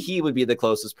 maybe he would be the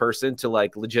closest person to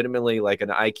like legitimately like an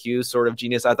IQ sort of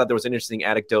genius. I thought there was an interesting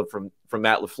anecdote from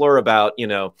Matt LaFleur about, you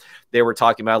know, they were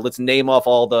talking about, let's name off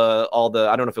all the,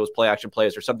 I don't know if it was play action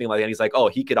plays or something like that. And he's like, oh,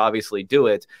 he could obviously do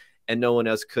it and no one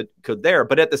else could there.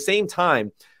 But at the same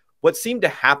time, what seemed to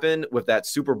happen with that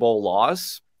Super Bowl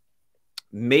loss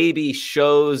maybe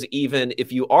shows, even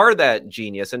if you are that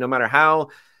genius and no matter how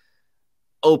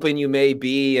open you may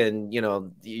be, and you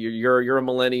know you're a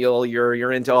millennial,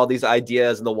 you're into all these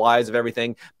ideas and the whys of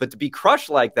everything, but to be crushed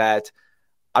like that,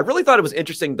 I really thought it was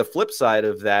interesting, the flip side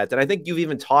of that. And I think you've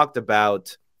even talked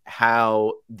about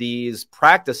how these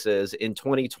practices in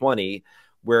 2020,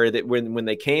 where when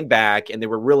they came back and they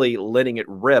were really letting it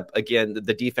rip again,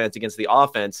 the defense against the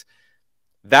offense,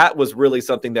 that was really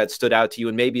something that stood out to you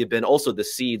and maybe have been also the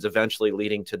seeds eventually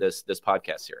leading to this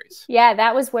podcast series. Yeah,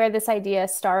 that was where this idea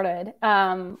started,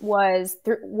 was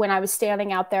when I was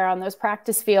standing out there on those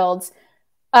practice fields.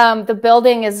 The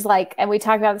building is like, and we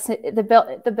talked about this,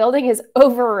 the building is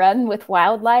overrun with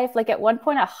wildlife. Like at one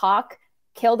point, a hawk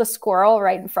killed a squirrel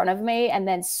right in front of me and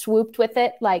then swooped with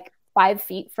it like 5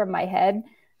 feet from my head.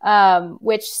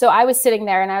 So I was sitting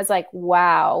there and I was like,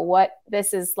 wow, what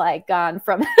this is like gone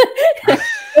from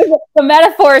the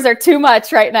metaphors are too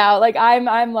much right now. Like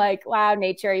I'm like, wow,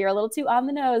 nature, you're a little too on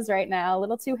the nose right now, a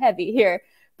little too heavy here.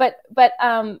 But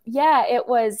yeah, it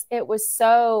was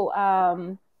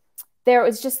so, there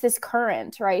was just this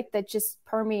current, right, that just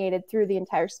permeated through the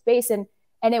entire space. And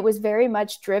it was very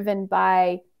much driven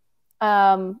by,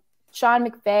 Sean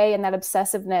McVay and that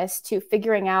obsessiveness to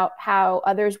figuring out how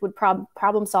others would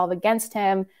problem solve against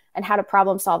him and how to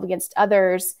problem solve against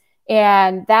others.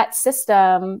 And that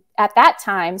system at that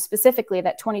time, specifically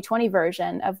that 2020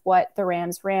 version of what the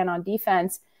Rams ran on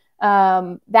defense,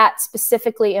 that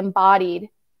specifically embodied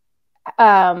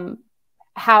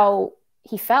how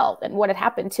he felt and what had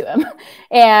happened to him.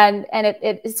 And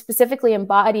it specifically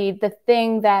embodied the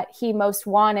thing that he most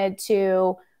wanted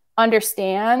to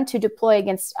understand, to deploy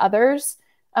against others.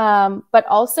 But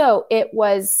also it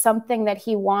was something that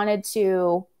he wanted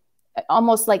to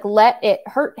almost like let it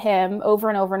hurt him over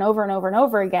and over and over and over and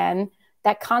over again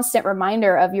that constant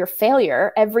reminder of your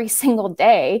failure every single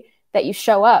day that you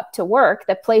show up to work,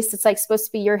 the place that's like supposed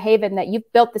to be your haven, that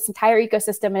you've built this entire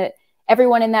ecosystem and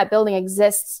everyone in that building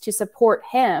exists to support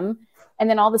him. And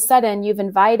then all of a sudden you've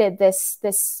invited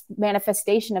this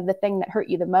manifestation of the thing that hurt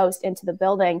you the most into the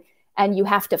building, and you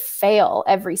have to fail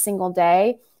every single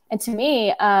day. And to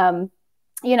me,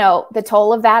 the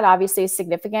toll of that obviously is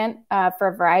significant for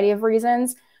a variety of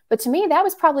reasons. But to me, that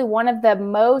was probably one of the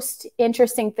most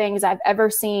interesting things I've ever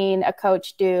seen a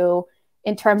coach do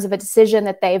in terms of a decision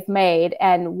that they've made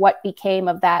and what became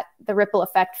of that, the ripple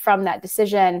effect from that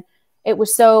decision. It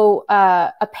was so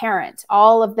apparent,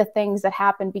 all of the things that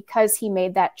happened because he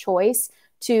made that choice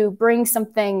to bring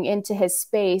something into his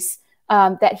space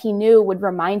that he knew would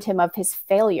remind him of his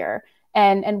failure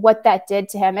and what that did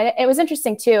to him. And it was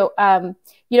interesting too.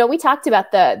 We talked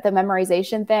about the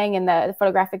memorization thing and the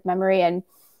photographic memory. And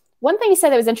one thing he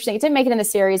said that was interesting, it didn't make it in the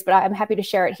series, but I'm happy to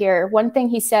share it here. One thing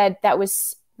he said that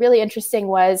was really interesting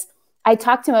was, I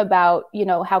talked to him about,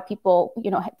 how people,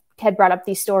 had brought up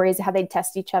these stories, how they'd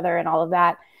test each other and all of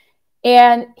that.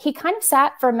 And he kind of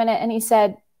sat for a minute and he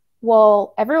said,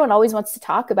 well, everyone always wants to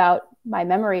talk about my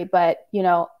memory, but,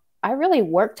 I really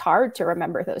worked hard to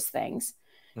remember those things.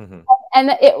 Mm-hmm. And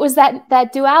it was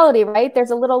that duality, right?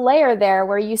 There's a little layer there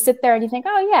where you sit there and you think,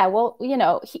 oh yeah, well,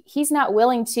 he's not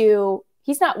willing to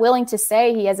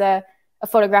say he has a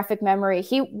photographic memory.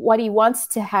 What he wants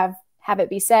to have it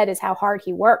be said is how hard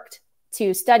he worked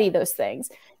to study those things.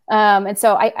 And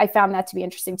so I found that to be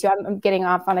interesting too. I'm getting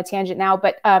off on a tangent now,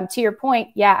 but to your point,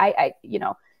 yeah, I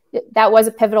that was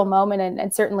a pivotal moment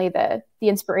and certainly the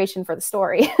inspiration for the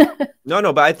story.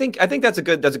 No, but I think that's a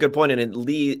good point. And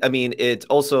it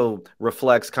also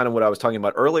reflects kind of what I was talking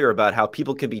about earlier about how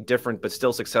people can be different but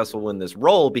still successful in this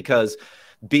role, because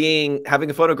having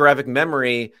a photographic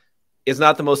memory is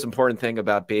not the most important thing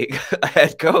about being a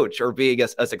head coach or being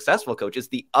a successful coach. It's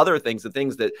the other things, the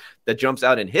things that jumps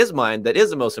out in his mind that is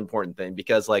the most important thing.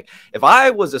 Because like, if I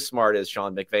was as smart as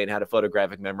Sean McVay and had a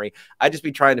photographic memory, I'd just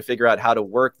be trying to figure out how to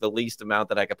work the least amount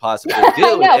that I could possibly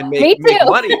do and make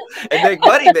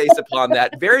money based upon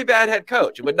that. Very bad head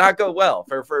coach. It would not go well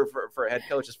for a head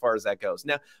coach as far as that goes.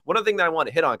 Now, one other thing that I want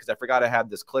to hit on, because I forgot I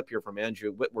have this clip here from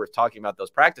Andrew Whitworth talking about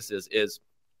those practices is,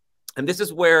 and this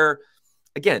is where,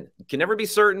 again, you can never be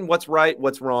certain what's right,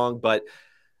 what's wrong, but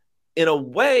in a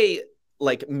way,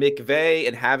 like McVay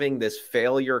and having this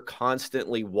failure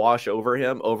constantly wash over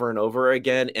him over and over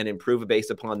again and improve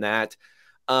based upon that,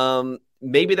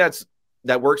 maybe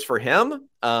that works for him.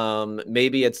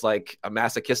 Maybe it's like a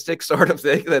masochistic sort of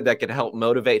thing that can help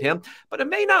motivate him, but it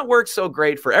may not work so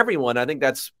great for everyone. I think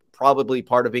that's probably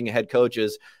part of being a head coach,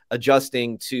 is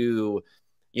adjusting to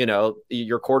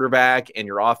your quarterback and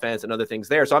your offense and other things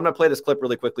there. So I'm going to play this clip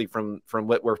really quickly from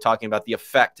what we're talking about, the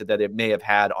effect that it may have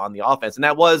had on the offense. And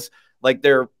that was like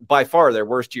by far their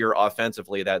worst year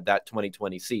offensively, that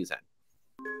 2020 season.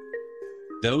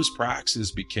 Those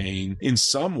practices became, in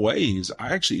some ways,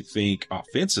 I actually think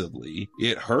offensively,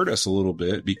 it hurt us a little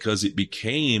bit, because it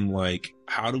became like,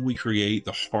 how do we create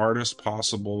the hardest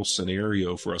possible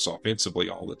scenario for us offensively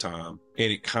all the time?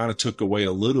 And it kind of took away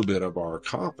a little bit of our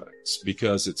confidence,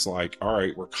 because it's like, all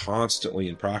right, we're constantly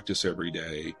in practice every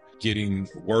day, getting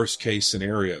worst case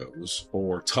scenarios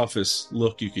or toughest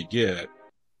look you could get.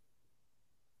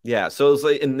 Yeah. So it was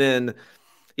like, and then,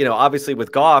 obviously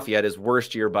with Goff, he had his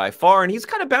worst year by far, and he's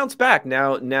kind of bounced back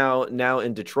now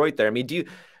in Detroit there. I mean,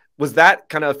 was that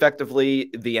kind of effectively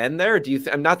the end there? Do you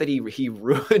not that he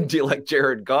ruined you like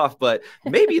Jared Goff, but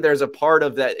maybe there's a part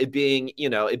of that it being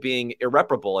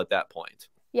irreparable at that point.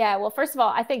 Yeah. Well, first of all,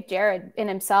 I think Jared in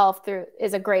himself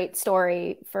is a great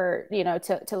story for,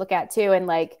 to look at too. And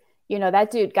like,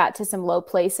 that dude got to some low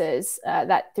places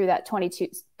through that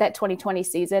 2020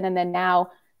 season. And then now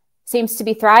seems to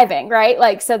be thriving, right?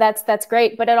 Like, so that's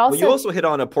great. But it also, you also hit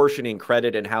on apportioning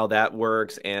credit and how that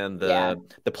works, and the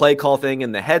play call thing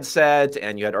and the headset,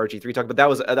 and you had RG3 talk, but that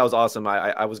was awesome.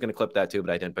 I was going to clip that too,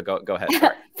 but I didn't, but go ahead.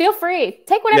 Feel free.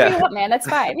 Take whatever you want, man. That's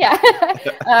fine. Yeah.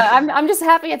 I'm just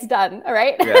happy it's done. All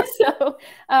right. Yeah. So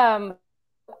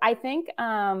I think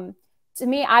to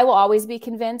me, I will always be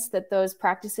convinced that those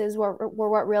practices were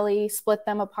what really split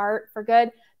them apart for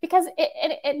good. Because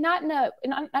it not in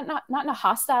a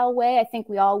hostile way. I think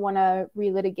we all want to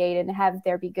relitigate and have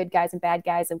there be good guys and bad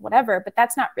guys and whatever, but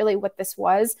that's not really what this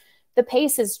was. The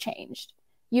pace has changed.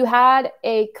 You had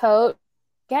a coach,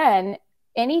 again,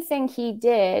 anything he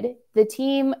did, the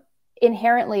team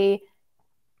inherently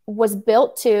was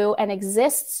built to and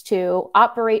exists to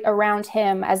operate around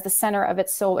him as the center of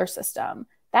its solar system.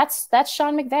 That's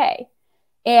Sean McVay.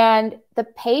 And the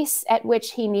pace at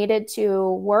which he needed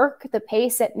to work, the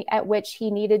pace at which he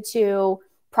needed to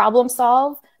problem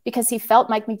solve, because he felt,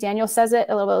 Mike McDaniel says it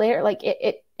a little bit later, like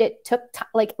it took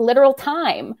like literal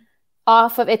time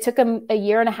off of, it took him a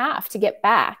year and a half to get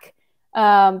back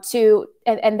and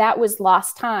that was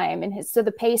lost time. And so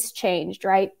the pace changed,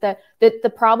 right?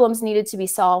 The problems needed to be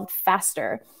solved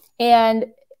faster. And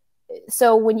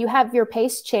so when you have your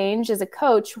pace change as a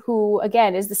coach, who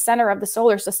again is the center of the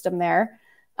solar system there,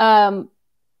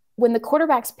 when the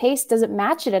quarterback's pace doesn't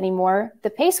match it anymore, the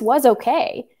pace was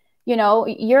okay. You know,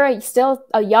 you're still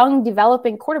a young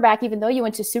developing quarterback, even though you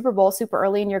went to Super Bowl super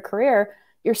early in your career.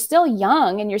 You're still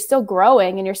young and you're still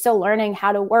growing and you're still learning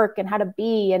how to work and how to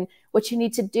be and what you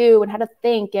need to do and how to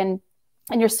think, and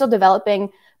you're still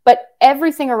developing. But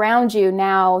everything around you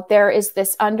now, there is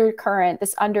this undercurrent,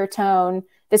 this undertone,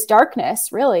 this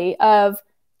darkness really of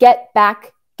get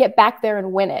back there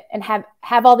and win it and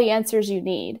have all the answers you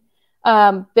need.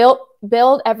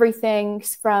 Build everything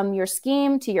from your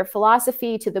scheme to your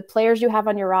philosophy to the players you have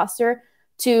on your roster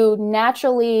to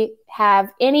naturally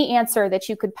have any answer that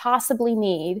you could possibly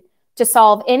need to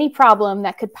solve any problem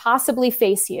that could possibly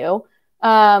face you.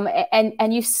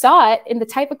 And you saw it in the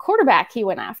type of quarterback he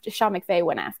went after, Sean McVay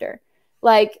went after,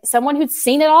 like someone who'd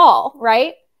seen it all,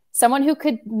 right? Someone who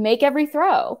could make every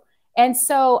throw. And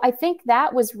so I think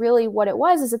that was really what it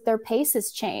was, is that their pace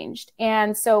has changed.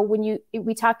 And so when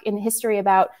we talk in history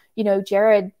about, you know,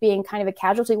 Jared being kind of a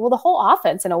casualty, well, the whole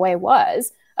offense in a way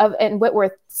was, and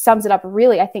Whitworth sums it up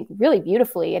really, I think, really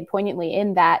beautifully and poignantly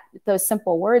in those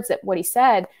simple words that what he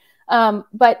said.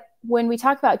 But when we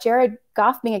talk about Jared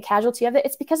Goff being a casualty of it,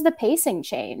 it's because the pacing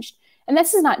changed. And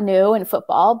this is not new in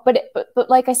football, but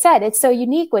like I said, it's so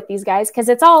unique with these guys because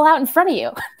it's all out in front of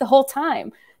you the whole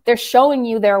time. They're showing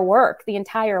you their work the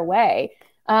entire way.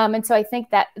 And so I think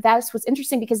that's what's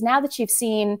interesting, because now that you've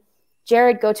seen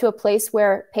Jared go to a place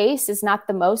where pace is not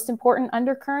the most important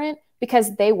undercurrent,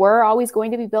 because they were always going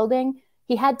to be building,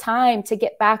 he had time to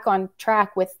get back on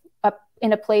track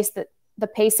in a place that the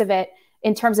pace of it,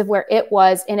 in terms of where it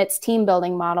was in its team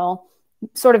building model,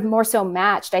 sort of more so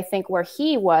matched, I think, where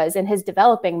he was in his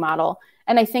developing model.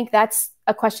 And I think that's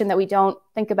a question that we don't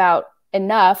think about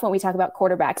enough when we talk about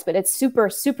quarterbacks, but it's super,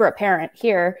 super apparent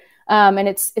here. And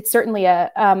it's certainly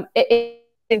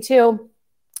it too,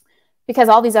 because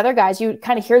all these other guys, you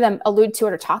kind of hear them allude to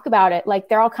it or talk about it. Like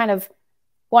they're all kind of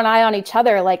one eye on each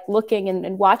other, like looking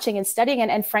and watching and studying.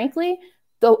 And frankly,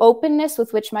 the openness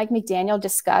with which Mike McDaniel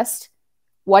discussed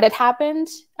what had happened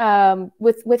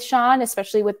with Sean,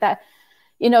 especially with that,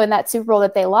 you know, in that Super Bowl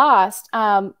that they lost,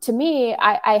 to me,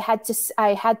 I had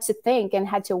to think and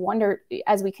had to wonder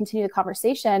as we continue the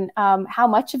conversation, how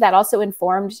much of that also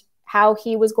informed how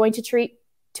he was going to treat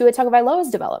Tua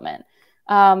Tagovailoa's development.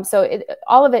 So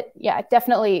all of it, yeah,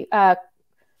 definitely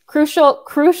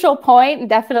crucial point.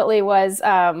 Definitely was.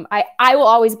 I will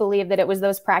always believe that it was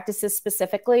those practices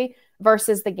specifically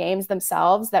versus the games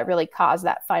themselves that really caused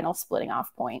that final splitting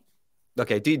off point.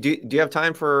 Okay. Do you have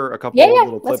time for a couple of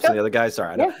little clips from the other guys?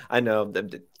 Sorry, I know.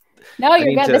 No,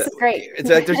 you're good. This is great. It's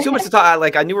like there's too much to talk.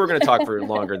 Like I knew we were going to talk for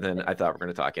longer than I thought we were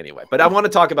going to talk anyway. But I want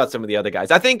to talk about some of the other guys.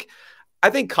 I think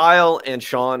Kyle and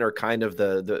Sean are kind of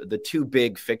the two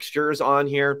big fixtures on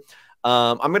here.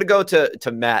 I'm going to go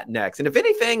to Matt next, and if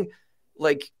anything,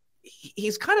 like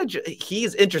he's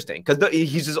interesting because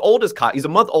he's as old as Kyle. He's a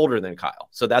month older than Kyle,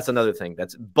 so that's another thing.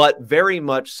 But very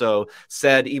much so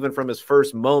said, even from his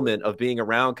first moment of being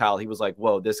around Kyle, he was like,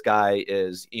 "Whoa, this guy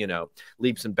is, you know,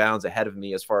 leaps and bounds ahead of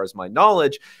me as far as my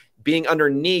knowledge." Being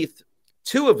underneath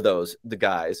two of the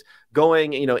guys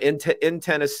going, you know, in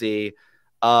Tennessee.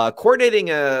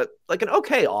 Coordinating an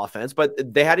okay offense,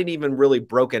 but they hadn't even really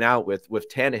broken out with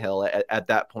Tannehill at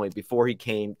that point before he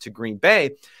came to Green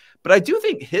Bay. But I do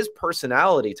think his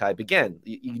personality type, again,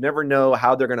 you never know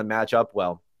how they're going to match up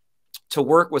well, to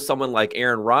work with someone like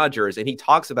Aaron Rodgers. And he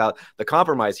talks about the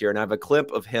compromise here. And I have a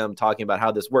clip of him talking about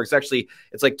how this works. Actually,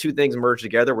 it's like two things merged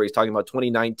together where he's talking about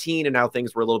 2019 and how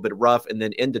things were a little bit rough and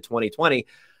then into 2020.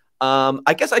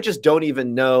 I guess I just don't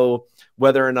even know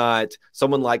whether or not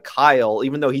someone like Kyle,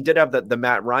 even though he did have the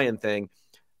Matt Ryan thing,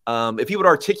 if he would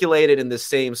articulate it in the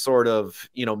same sort of,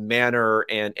 you know, manner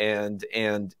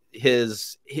and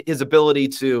his ability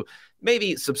to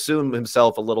maybe subsume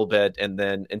himself a little bit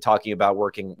and talking about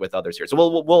working with others here. So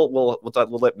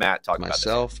we'll let Matt talk about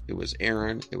myself. It was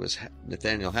Aaron, it was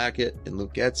Nathaniel Hackett and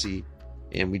Luke Getsy,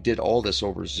 and we did all this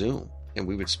over Zoom. And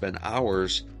we would spend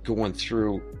hours going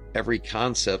through every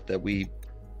concept that we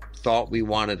thought we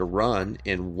wanted to run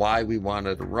and why we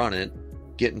wanted to run it,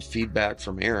 getting feedback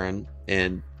from Aaron.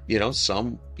 And, you know,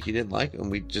 some he didn't like, and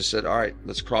we just said, all right,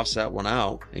 let's cross that one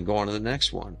out and go on to the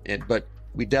next one. But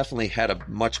we definitely had a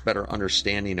much better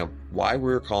understanding of why we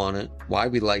were calling it, why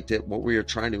we liked it, what we were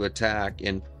trying to attack,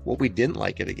 and what we didn't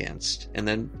like it against. And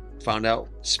then found out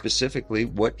specifically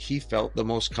what he felt the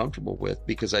most comfortable with.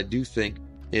 Because I do think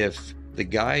if the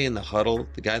guy in the huddle,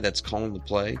 the guy that's calling the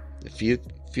play, if he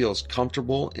feels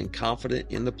comfortable and confident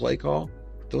in the play call,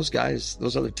 those guys,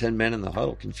 those other 10 men in the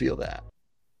huddle can feel that.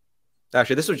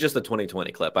 Actually, this was just the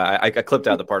 2020 clip. I clipped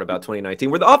out the part about 2019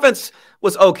 where the offense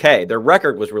was okay. Their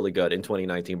record was really good in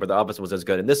 2019, but the offense was as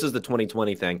good. And this is the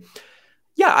 2020 thing.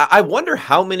 Yeah, I wonder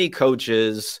how many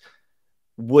coaches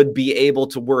would be able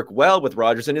to work well with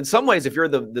Rodgers. And in some ways, if you're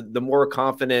the more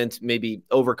confident, maybe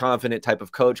overconfident type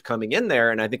of coach coming in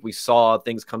there, and I think we saw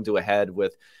things come to a head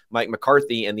with Mike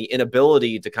McCarthy and the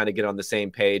inability to kind of get on the same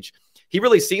page, he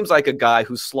really seems like a guy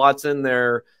who slots in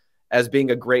there as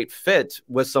being a great fit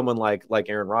with someone like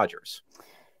Aaron Rodgers.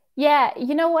 Yeah,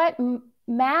 you know what?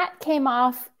 Matt came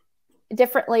off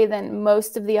differently than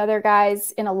most of the other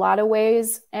guys in a lot of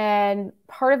ways. And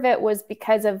part of it was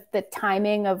because of the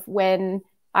timing of when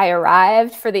I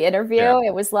arrived for the interview. Yeah.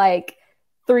 It was like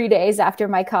 3 days after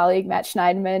my colleague Matt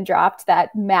Schneidman dropped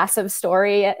that massive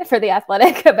story for The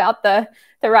Athletic about the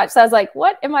Rodgers. So I was like,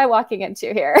 what am I walking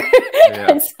into here?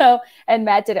 Yeah. and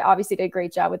Matt obviously did a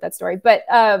great job with that story. But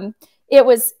it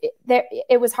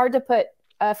was hard to put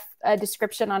a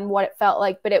description on what it felt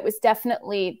like, but it was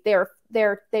definitely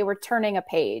they were turning a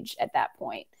page at that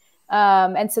point.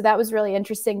 And so that was really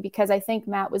interesting because I think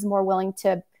Matt was more willing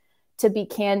to be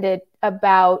candid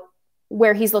about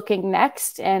where he's looking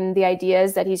next and the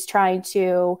ideas that he's trying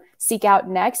to seek out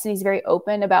next. And he's very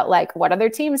open about like what other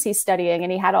teams he's studying.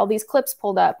 And he had all these clips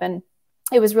pulled up, and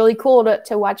it was really cool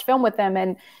to watch film with them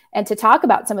and to talk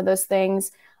about some of those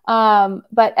things.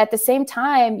 But at the same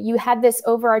time, you had this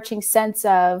overarching sense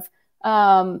of,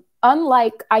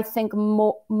 unlike I think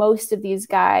most of these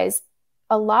guys,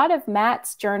 a lot of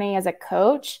Matt's journey as a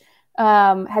coach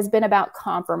has been about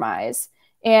compromise.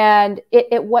 And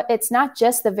it's not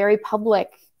just the very public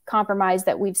compromise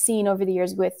that we've seen over the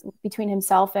years between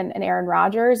himself and Aaron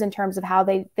Rodgers in terms of how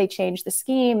they changed the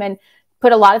scheme and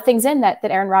put a lot of things in that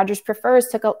Aaron Rodgers prefers,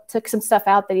 took some stuff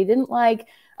out that he didn't like.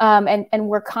 And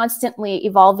we're constantly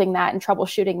evolving that and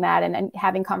troubleshooting that and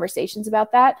having conversations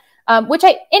about that, which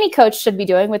any coach should be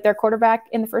doing with their quarterback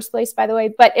in the first place, by the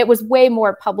way. But it was way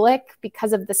more public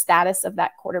because of the status of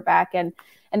that quarterback and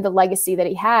the legacy that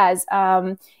he has,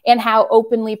 and how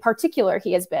openly particular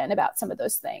he has been about some of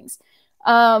those things.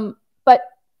 But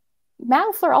Matt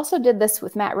LaFleur also did this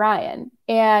with Matt Ryan.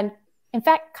 And in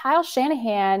fact, Kyle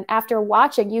Shanahan, after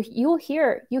watching, you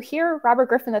hear Robert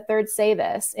Griffin III say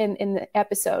this in the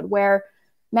episode where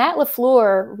Matt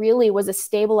LaFleur really was a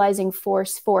stabilizing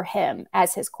force for him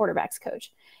as his quarterback's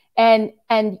coach. And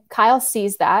Kyle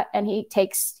sees that, and he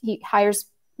hires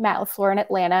Matt LaFleur in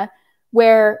Atlanta,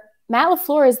 where Matt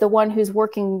LaFleur is the one who's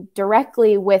working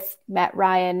directly with Matt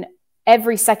Ryan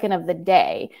every second of the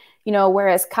day.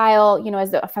 Whereas Kyle,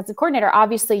 as the offensive coordinator,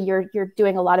 obviously you're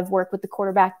doing a lot of work with the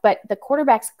quarterback, but the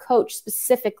quarterback's coach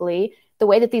specifically, the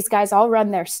way that these guys all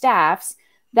run their staffs,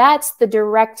 that's the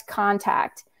direct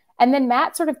contact. And then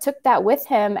Matt sort of took that with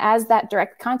him as that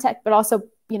direct contact, but also,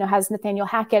 has Nathaniel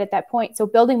Hackett at that point. So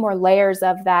building more layers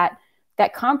of that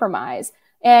compromise.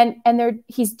 And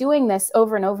he's doing this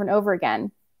over and over and over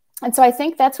again. And so I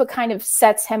think that's what kind of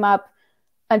sets him up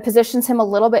and positions him a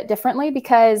little bit differently,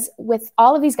 because with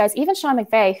all of these guys, even Sean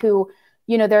McVay, who,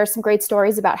 there are some great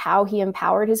stories about how he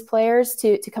empowered his players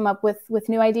to come up with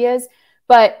new ideas,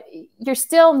 but you're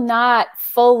still not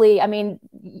fully, on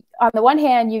the one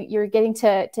hand, you're getting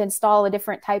to install a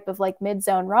different type of like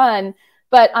mid-zone run,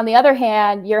 but on the other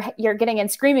hand, you're getting in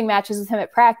screaming matches with him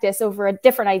at practice over a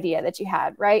different idea that you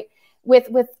had, right?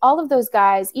 With all of those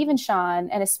guys, even Sean,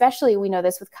 and especially we know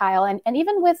this with Kyle and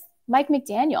even with Mike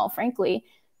McDaniel, frankly,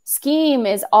 scheme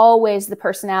is always the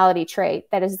personality trait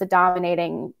that is the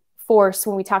dominating force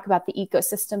when we talk about the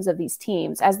ecosystems of these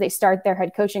teams as they start their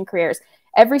head coaching careers.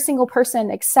 Every single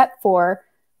person except for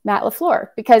Matt LaFleur,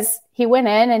 because he went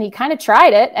in and he kind of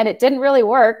tried it and it didn't really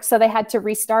work. So they had to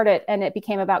restart it and it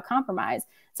became about compromise.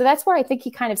 So that's where I think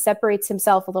he kind of separates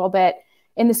himself a little bit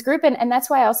in this group. And that's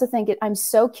why I also think I'm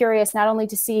so curious not only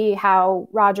to see how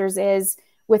Rodgers is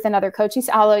with another coaching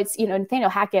style, although it's, Nathaniel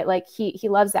Hackett, like he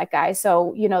loves that guy.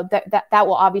 So, that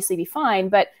will obviously be fine,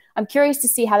 but I'm curious to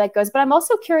see how that goes. But I'm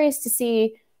also curious to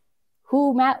see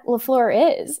who Matt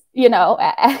LaFleur is,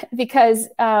 because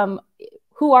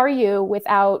who are you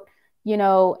without,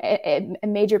 a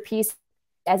major piece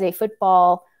as a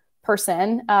football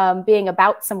person being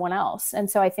about someone else. And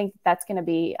so I think that's going to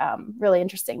be really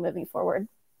interesting moving forward.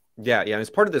 Yeah, yeah. It's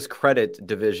part of this credit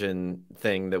division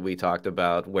thing that we talked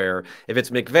about, where if it's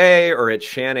McVay or it's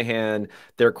Shanahan,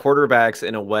 they're quarterbacks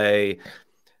in a way.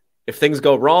 If things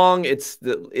go wrong, it's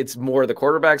more the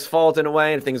quarterback's fault in a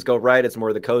way, and if things go right, it's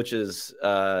more the coaches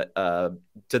to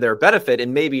their benefit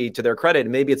and maybe to their credit.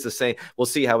 And maybe it's the same. We'll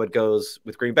see how it goes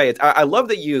with Green Bay. I love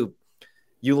that you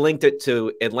linked it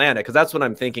to Atlanta, because that's what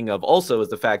I'm thinking of. Also, is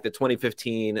the fact that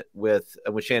 2015 with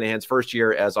Shanahan's first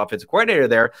year as offensive coordinator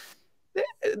there,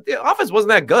 the offense wasn't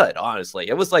that good, honestly.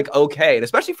 It was like okay, and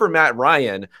especially for Matt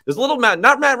Ryan. There's a little not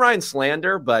Matt Ryan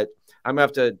slander, but I'm gonna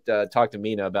have to talk to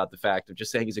Mina about the fact of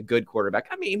just saying he's a good quarterback.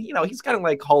 I mean, he's kind of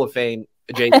like Hall of Fame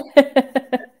adjacent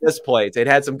at this point. They'd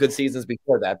had some good seasons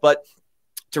before that, but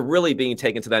to really being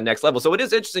taken to that next level. So it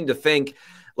is interesting to think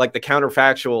like the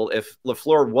counterfactual, if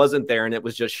LaFleur wasn't there and it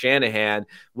was just Shanahan,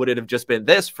 would it have just been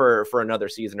this for another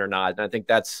season or not? And I think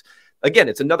that's, again,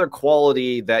 it's another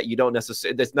quality that you don't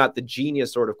necessarily, that's not the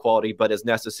genius sort of quality, but is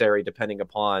necessary depending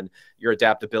upon your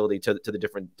adaptability to the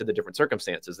different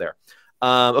circumstances there.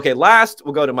 Okay, last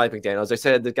we'll go to Mike McDaniel. As I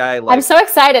said, the guy, like, I'm so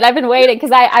excited. I've been waiting because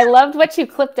I loved what you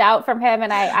clipped out from him,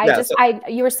 and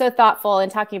you were so thoughtful in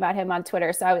talking about him on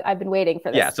Twitter. So I've been waiting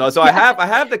for this. Yeah, so I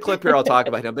have the clip here. I'll talk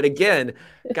about him, but again,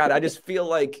 God, I just feel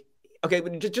like, okay,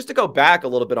 just to go back a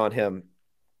little bit on him.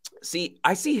 See,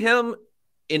 I see him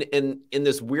in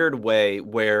this weird way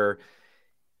where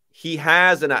he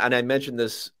has, and I mentioned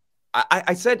this,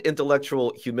 I said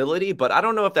intellectual humility, but I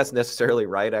don't know if that's necessarily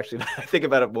right. Actually, I think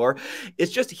about it more.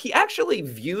 It's just he actually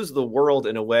views the world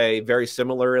in a way very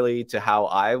similarly to how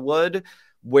I would,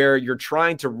 where you're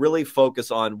trying to really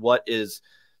focus on what is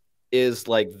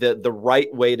like the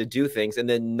right way to do things, and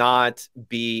then not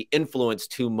be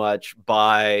influenced too much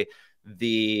by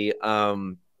the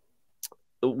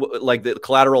like the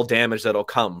collateral damage that'll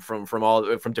come from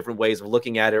different ways of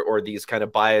looking at it, or these kind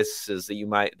of biases that you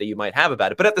might have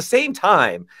about it. But at the same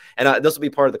time, and this will be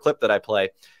part of the clip that I play,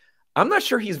 I'm not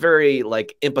sure he's very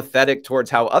like empathetic towards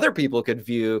how other people could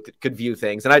view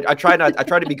things. And I try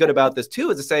to be good about this too,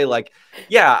 is to say like,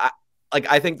 yeah,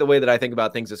 I think the way that I think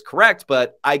about things is correct,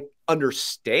 but I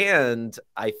understand,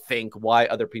 I think, why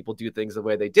other people do things the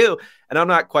way they do. And I'm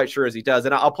not quite sure as he does.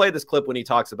 And I'll play this clip when he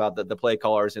talks about the play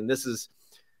callers. And this is,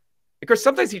 of course,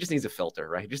 sometimes he just needs a filter,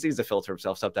 right? He just needs to filter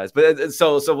himself sometimes. But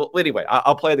so anyway,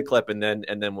 I'll play the clip and then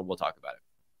we'll talk about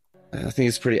it. I think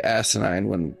it's pretty asinine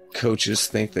when coaches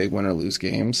think they win or lose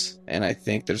games. And I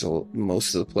think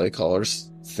most of the play callers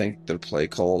think their play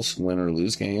calls win or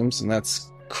lose games. And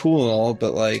that's cool and all,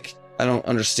 but like, I don't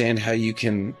understand how you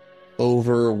can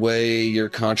overweigh your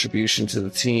contribution to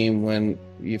the team when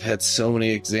you've had so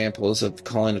many examples of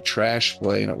calling a trash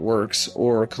play and it works,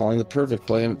 or calling the perfect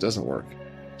play and it doesn't work.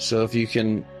 So if you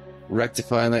can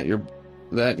rectify that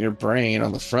in your brain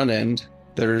on the front end,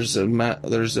 there's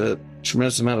a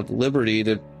tremendous amount of liberty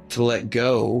to let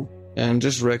go and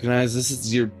just recognize this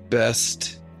is your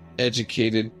best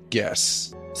educated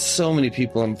guess. So many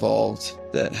people involved,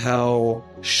 that how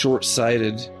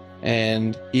short-sighted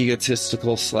and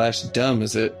egotistical / dumb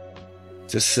is it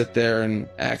to sit there and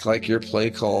act like your play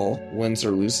call wins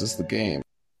or loses the game.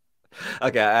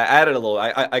 Okay, I added a little.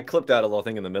 I clipped out a little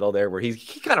thing in the middle there where he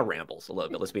kind of rambles a little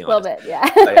bit. Let's be honest. A little bit, yeah.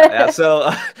 Yeah.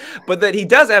 So, but then he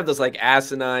does have this like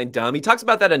asinine, dumb. He talks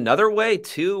about that another way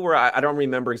too, where I don't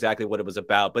remember exactly what it was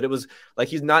about, but it was like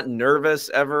he's not nervous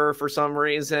ever for some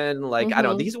reason. Like I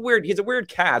don't know. He's a weird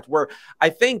cat. Where I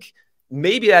think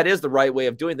maybe that is the right way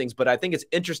of doing things, but I think it's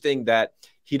interesting that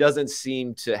he doesn't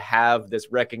seem to have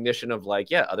this recognition of like,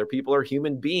 yeah, other people are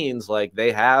human beings. Like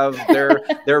they have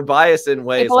their bias in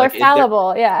ways. People like are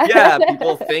fallible. Yeah. Yeah.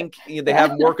 People think they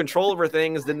have more control over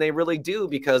things than they really do,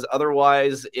 because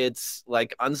otherwise it's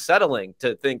like unsettling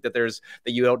to think that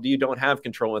you don't have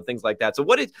control and things like that. So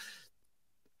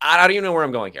I don't even know where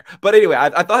I'm going here, but anyway,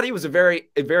 I thought he was a very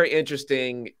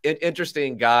interesting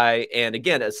guy. And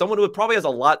again, as someone who probably has a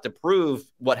lot to prove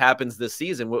what happens this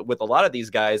season with a lot of these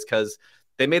guys, because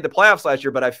they made the playoffs last year,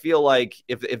 but I feel like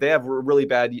if they have a really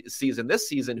bad season this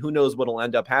season, who knows what'll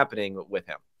end up happening with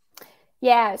him.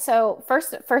 Yeah. So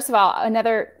first of all,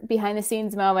 another behind the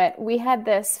scenes moment. We had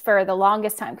this for the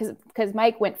longest time because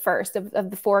Mike went first of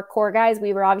the four core guys.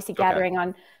 We were obviously gathering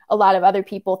on a lot of other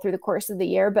people through the course of the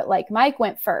year, but like Mike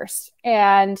went first,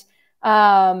 and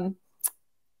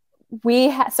we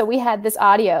had this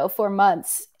audio for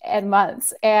months and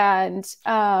months, and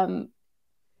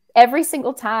every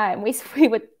single time we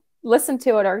would listen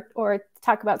to it or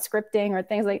talk about scripting or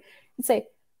things like, and say,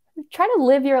 try to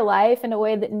live your life in a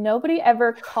way that nobody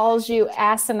ever calls you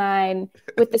asinine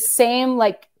with the same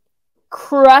like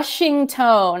crushing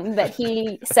tone that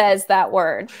he says that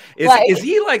word. Is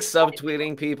he like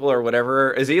subtweeting people or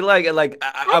whatever? Is he like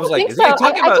I was like, is he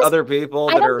talking about other people?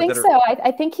 I don't think so.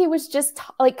 I think he was just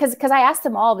like, because I asked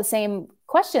him all the same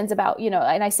questions about,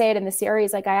 and I say it in the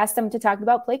series, like I asked them to talk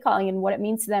about play calling and what it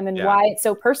means to them and why it's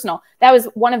so personal. That was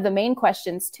one of the main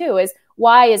questions too, is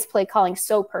why is play calling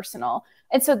so personal?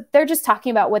 And so they're just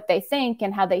talking about what they think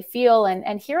and how they feel,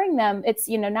 and hearing them. It's,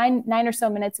 nine or so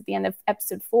minutes at the end of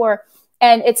episode 4.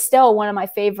 And it's still one of my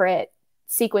favorite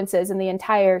sequences in the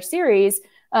entire series,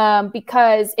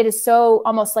 because it is so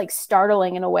almost like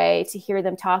startling in a way to hear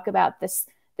them talk about this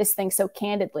thing so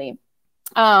candidly.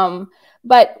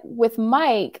 But with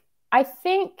Mike, I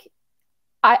think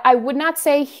I would not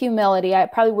say humility. I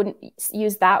probably wouldn't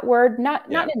use that word,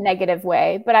 not in a negative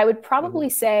way, but I would probably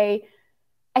say,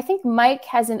 I think Mike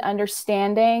has an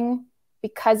understanding,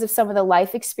 because of some of the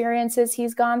life experiences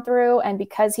he's gone through, and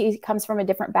because he comes from a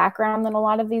different background than a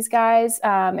lot of these guys,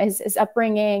 his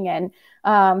upbringing and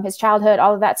his childhood,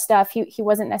 all of that stuff. He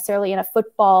wasn't necessarily in a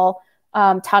football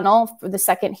tunnel for the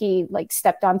second he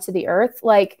stepped onto the earth.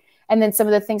 And then some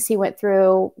of the things he went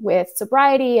through with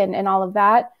sobriety and all of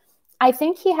that. I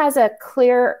think he has a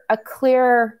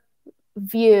clear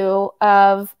view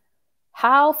of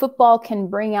how football can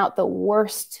bring out the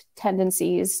worst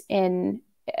tendencies in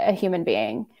a human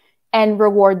being and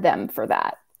reward them for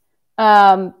that.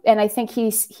 And I think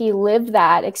he lived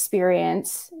that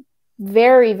experience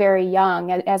very, very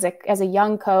young as a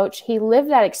young coach. He lived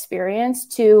that experience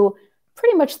to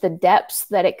pretty much the depths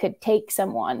that it could take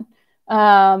someone.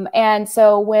 And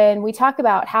so when we talk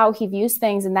about how he views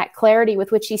things and that clarity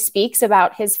with which he speaks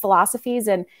about his philosophies,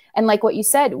 and like what you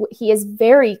said, he is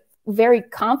very, very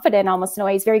confident, almost in a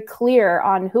way. He's very clear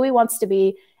on who he wants to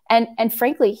be. And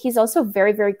frankly, he's also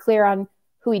very, very clear on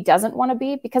who he doesn't want to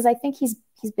be, because I think he's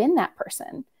been that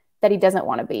person that he doesn't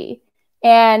want to be.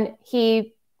 And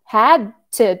he had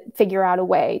to figure out a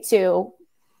way to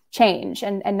change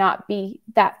and not be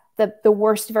the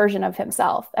worst version of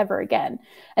himself ever again.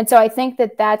 And so I think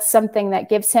that that's something that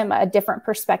gives him a different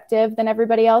perspective than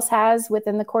everybody else has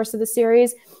within the course of the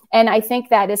series. And I think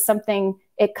that is something,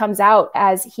 it comes out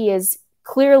as he is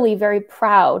clearly very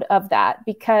proud of that,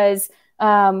 because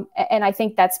and I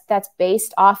think that's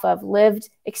based off of lived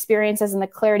experiences and the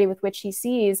clarity with which he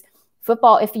sees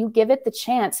football. If you give it the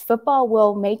chance, football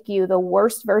will make you the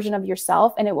worst version of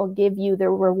yourself, and it will give you the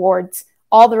rewards,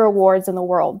 all the rewards in the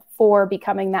world for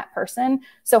becoming that person.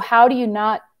 So how do you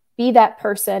not be that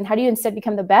person? How do you instead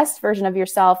become the best version of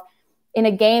yourself in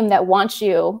a game that wants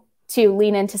you to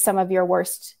lean into some of your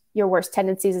worst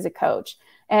tendencies as a coach?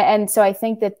 And so I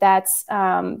think that's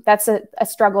a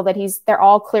struggle that they're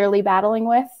all clearly battling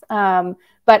with.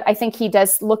 But I think he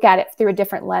does look at it through a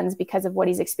different lens because of what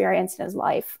he's experienced in his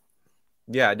life.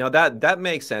 Yeah, no, that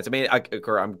makes sense. I mean,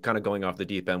 I'm kind of going off the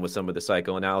deep end with some of the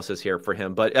psychoanalysis here for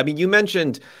him. But I mean, you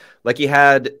mentioned he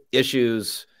had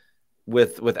issues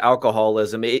with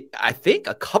alcoholism. I think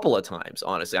a couple of times,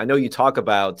 honestly. I know you talk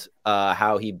about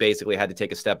how he basically had to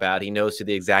take a step out. He knows to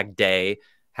the exact day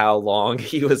how long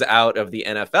he was out of the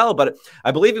NFL, but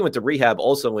I believe he went to rehab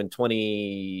also in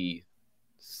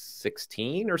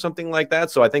 2016 or something like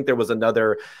that. So I think there was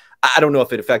another, I don't know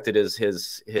if it affected his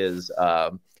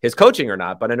coaching or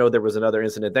not, but I know there was another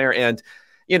incident there. And,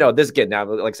 this again, now,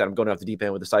 like I said, I'm going off the deep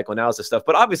end with the psychoanalysis stuff,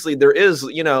 but obviously there is,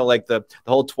 the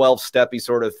whole 12-steppy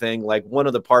sort of thing. Like one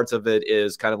of the parts of it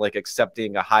is kind of like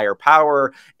accepting a higher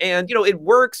power. And, it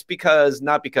works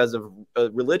not because of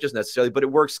religious necessarily, but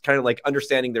it works kind of like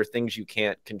understanding there are things you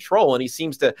can't control. And he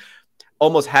seems to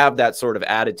almost have that sort of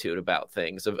attitude about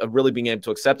things of really being able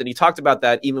to accept. And he talked about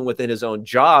that even within his own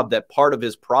job, that part of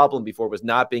his problem before was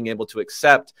not being able to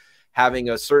accept having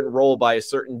a certain role by a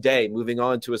certain day, moving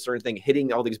on to a certain thing,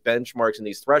 hitting all these benchmarks and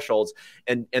these thresholds.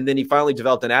 And then he finally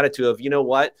developed an attitude of, you know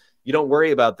what, you don't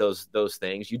worry about those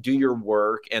things. You do your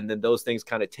work, and then those things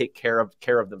kind of take care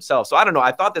of themselves. So I don't know.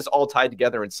 I thought this all tied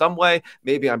together in some way.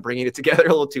 Maybe I'm bringing it together a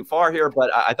little too far here, but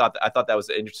I thought that was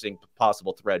an interesting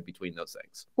possible thread between those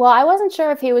things. Well, I wasn't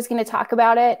sure if he was going to talk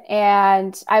about it,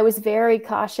 and I was very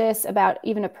cautious about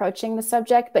even approaching the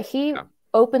subject, but he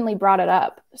openly brought it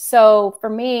up. So for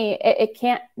me, it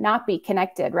can't not be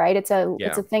connected, right? It's a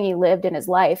thing he lived in his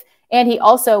life. And he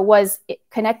also was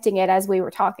connecting it as we were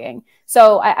talking.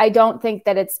 So I don't think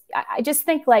that I just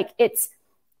think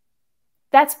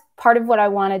that's part of what I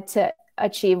wanted to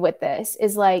achieve with this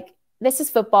is this is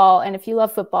football. And if you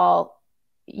love football,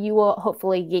 you will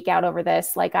hopefully geek out over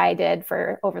this like I did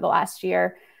over the last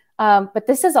year. But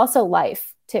this is also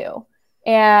life too.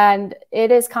 And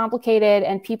it is complicated,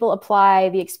 and people apply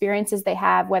the experiences they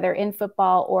have, whether in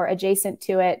football or adjacent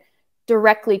to it,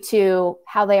 directly to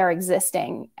how they are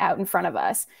existing out in front of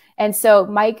us. And so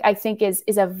Mike, I think is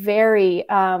a very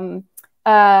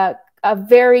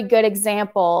good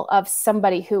example of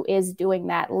somebody who is doing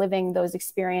that, living those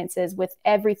experiences with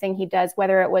everything he does,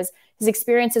 whether it was his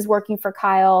experiences working for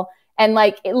Kyle and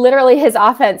like literally his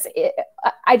offense.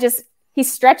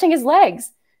 He's stretching his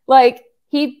legs. Like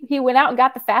he went out and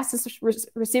got the fastest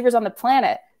receivers on the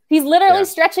planet. He's literally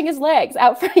stretching his legs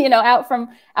out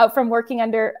from working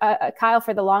under Kyle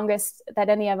for the longest that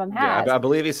any of them has. Yeah, I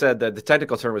believe he said that the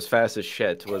technical term was fast as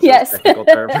shit was his technical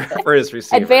term for his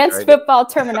receivers. Advanced football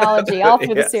terminology all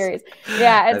through the series.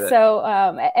 Yeah,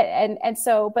 and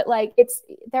so, but like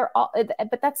they're all,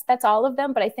 but that's all of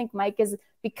them. But I think Mike is,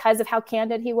 because of how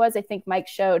candid he was, I think Mike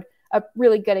showed a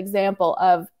really good example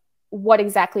of what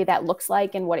exactly that looks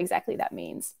like and what exactly that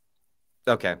means.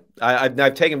 Okay.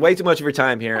 I've taken way too much of your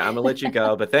time here. I'm gonna let you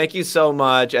go, but thank you so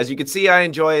much. As you can see, I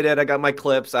enjoyed it. I got my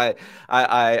clips. I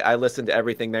listened to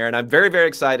everything there, and I'm very, very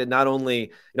excited. Not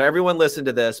only, everyone listened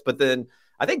to this, but then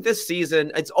I think this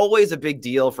season, it's always a big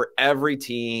deal for every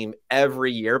team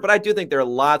every year, but I do think there are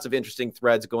lots of interesting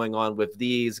threads going on with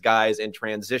these guys in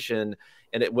transition,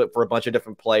 and for a bunch of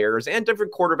different players and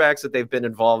different quarterbacks that they've been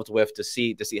involved with to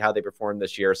see how they perform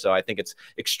this year. So I think it's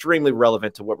extremely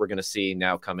relevant to what we're going to see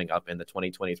now coming up in the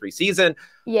 2023 season.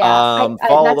 Yeah.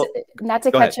 Not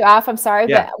to cut you off. I'm sorry.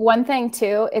 Yeah. But one thing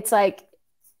too, it's like,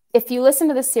 if you listen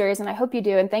to this series, and I hope you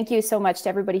do, and thank you so much to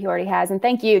everybody who already has, and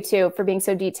thank you too for being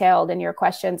so detailed in your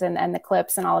questions and the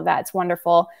clips and all of that. It's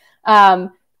wonderful.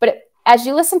 But as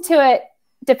you listen to it,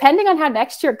 depending on how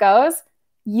next year goes,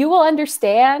 you will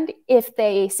understand if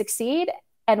they succeed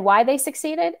and why they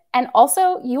succeeded. And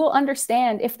also you will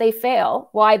understand if they fail,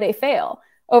 why they fail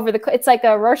it's like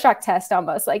a Rorschach test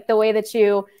almost, like the way that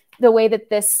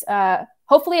this,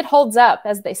 hopefully it holds up,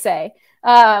 as they say.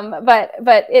 But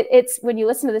it's when you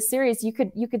listen to the series, you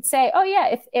could say, oh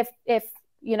yeah, if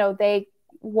they,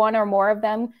 one or more of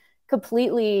them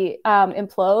completely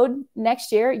implode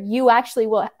next year, you actually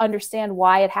will understand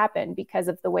why it happened, because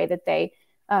of the way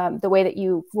that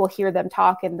you will hear them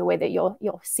talk and the way that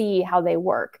you'll see how they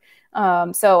work.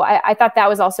 So I thought that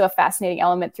was also a fascinating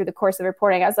element through the course of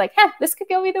reporting. I was like, this could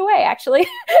go either way, actually.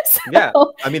 Yeah.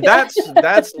 I mean,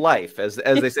 that's life, as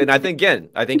they say. And I think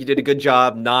you did a good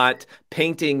job not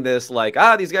painting this like,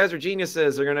 these guys are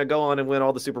geniuses, they're going to go on and win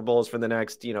all the Super Bowls for the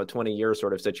next, 20 years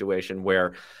sort of situation,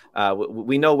 where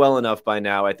we know well enough by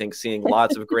now, I think, seeing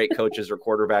lots of great coaches or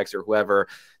quarterbacks or whoever,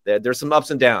 there's some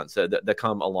ups and downs that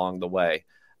come along the way.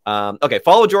 Okay,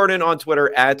 follow Jourdan on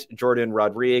Twitter at Jourdan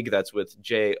Rodrigue. That's with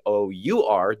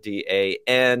JOURDAN,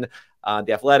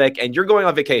 The Athletic. And you're going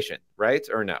on vacation, right?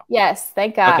 Or no? Yes,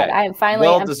 thank God. Okay. I am finally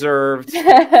well-deserved.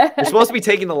 You're supposed to be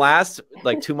taking the last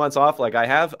 2 months off, like I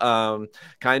have,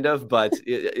 kind of, but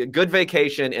good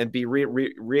vacation and be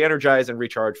re-energized and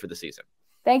recharged for the season.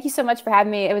 Thank you so much for having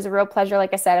me. It was a real pleasure.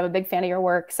 Like I said, I'm a big fan of your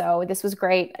work, so this was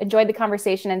great. Enjoyed the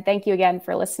conversation, and thank you again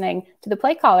for listening to the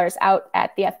Playcallers out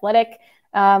at The Athletic.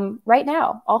 Right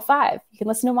now, all 5. You can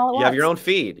listen to them all at once. You have your own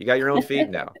feed. You got your own feed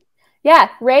now. Yeah,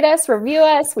 rate us, review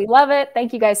us. We love it.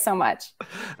 Thank you guys so much.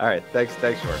 All right. Thanks,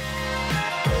 Jourdan.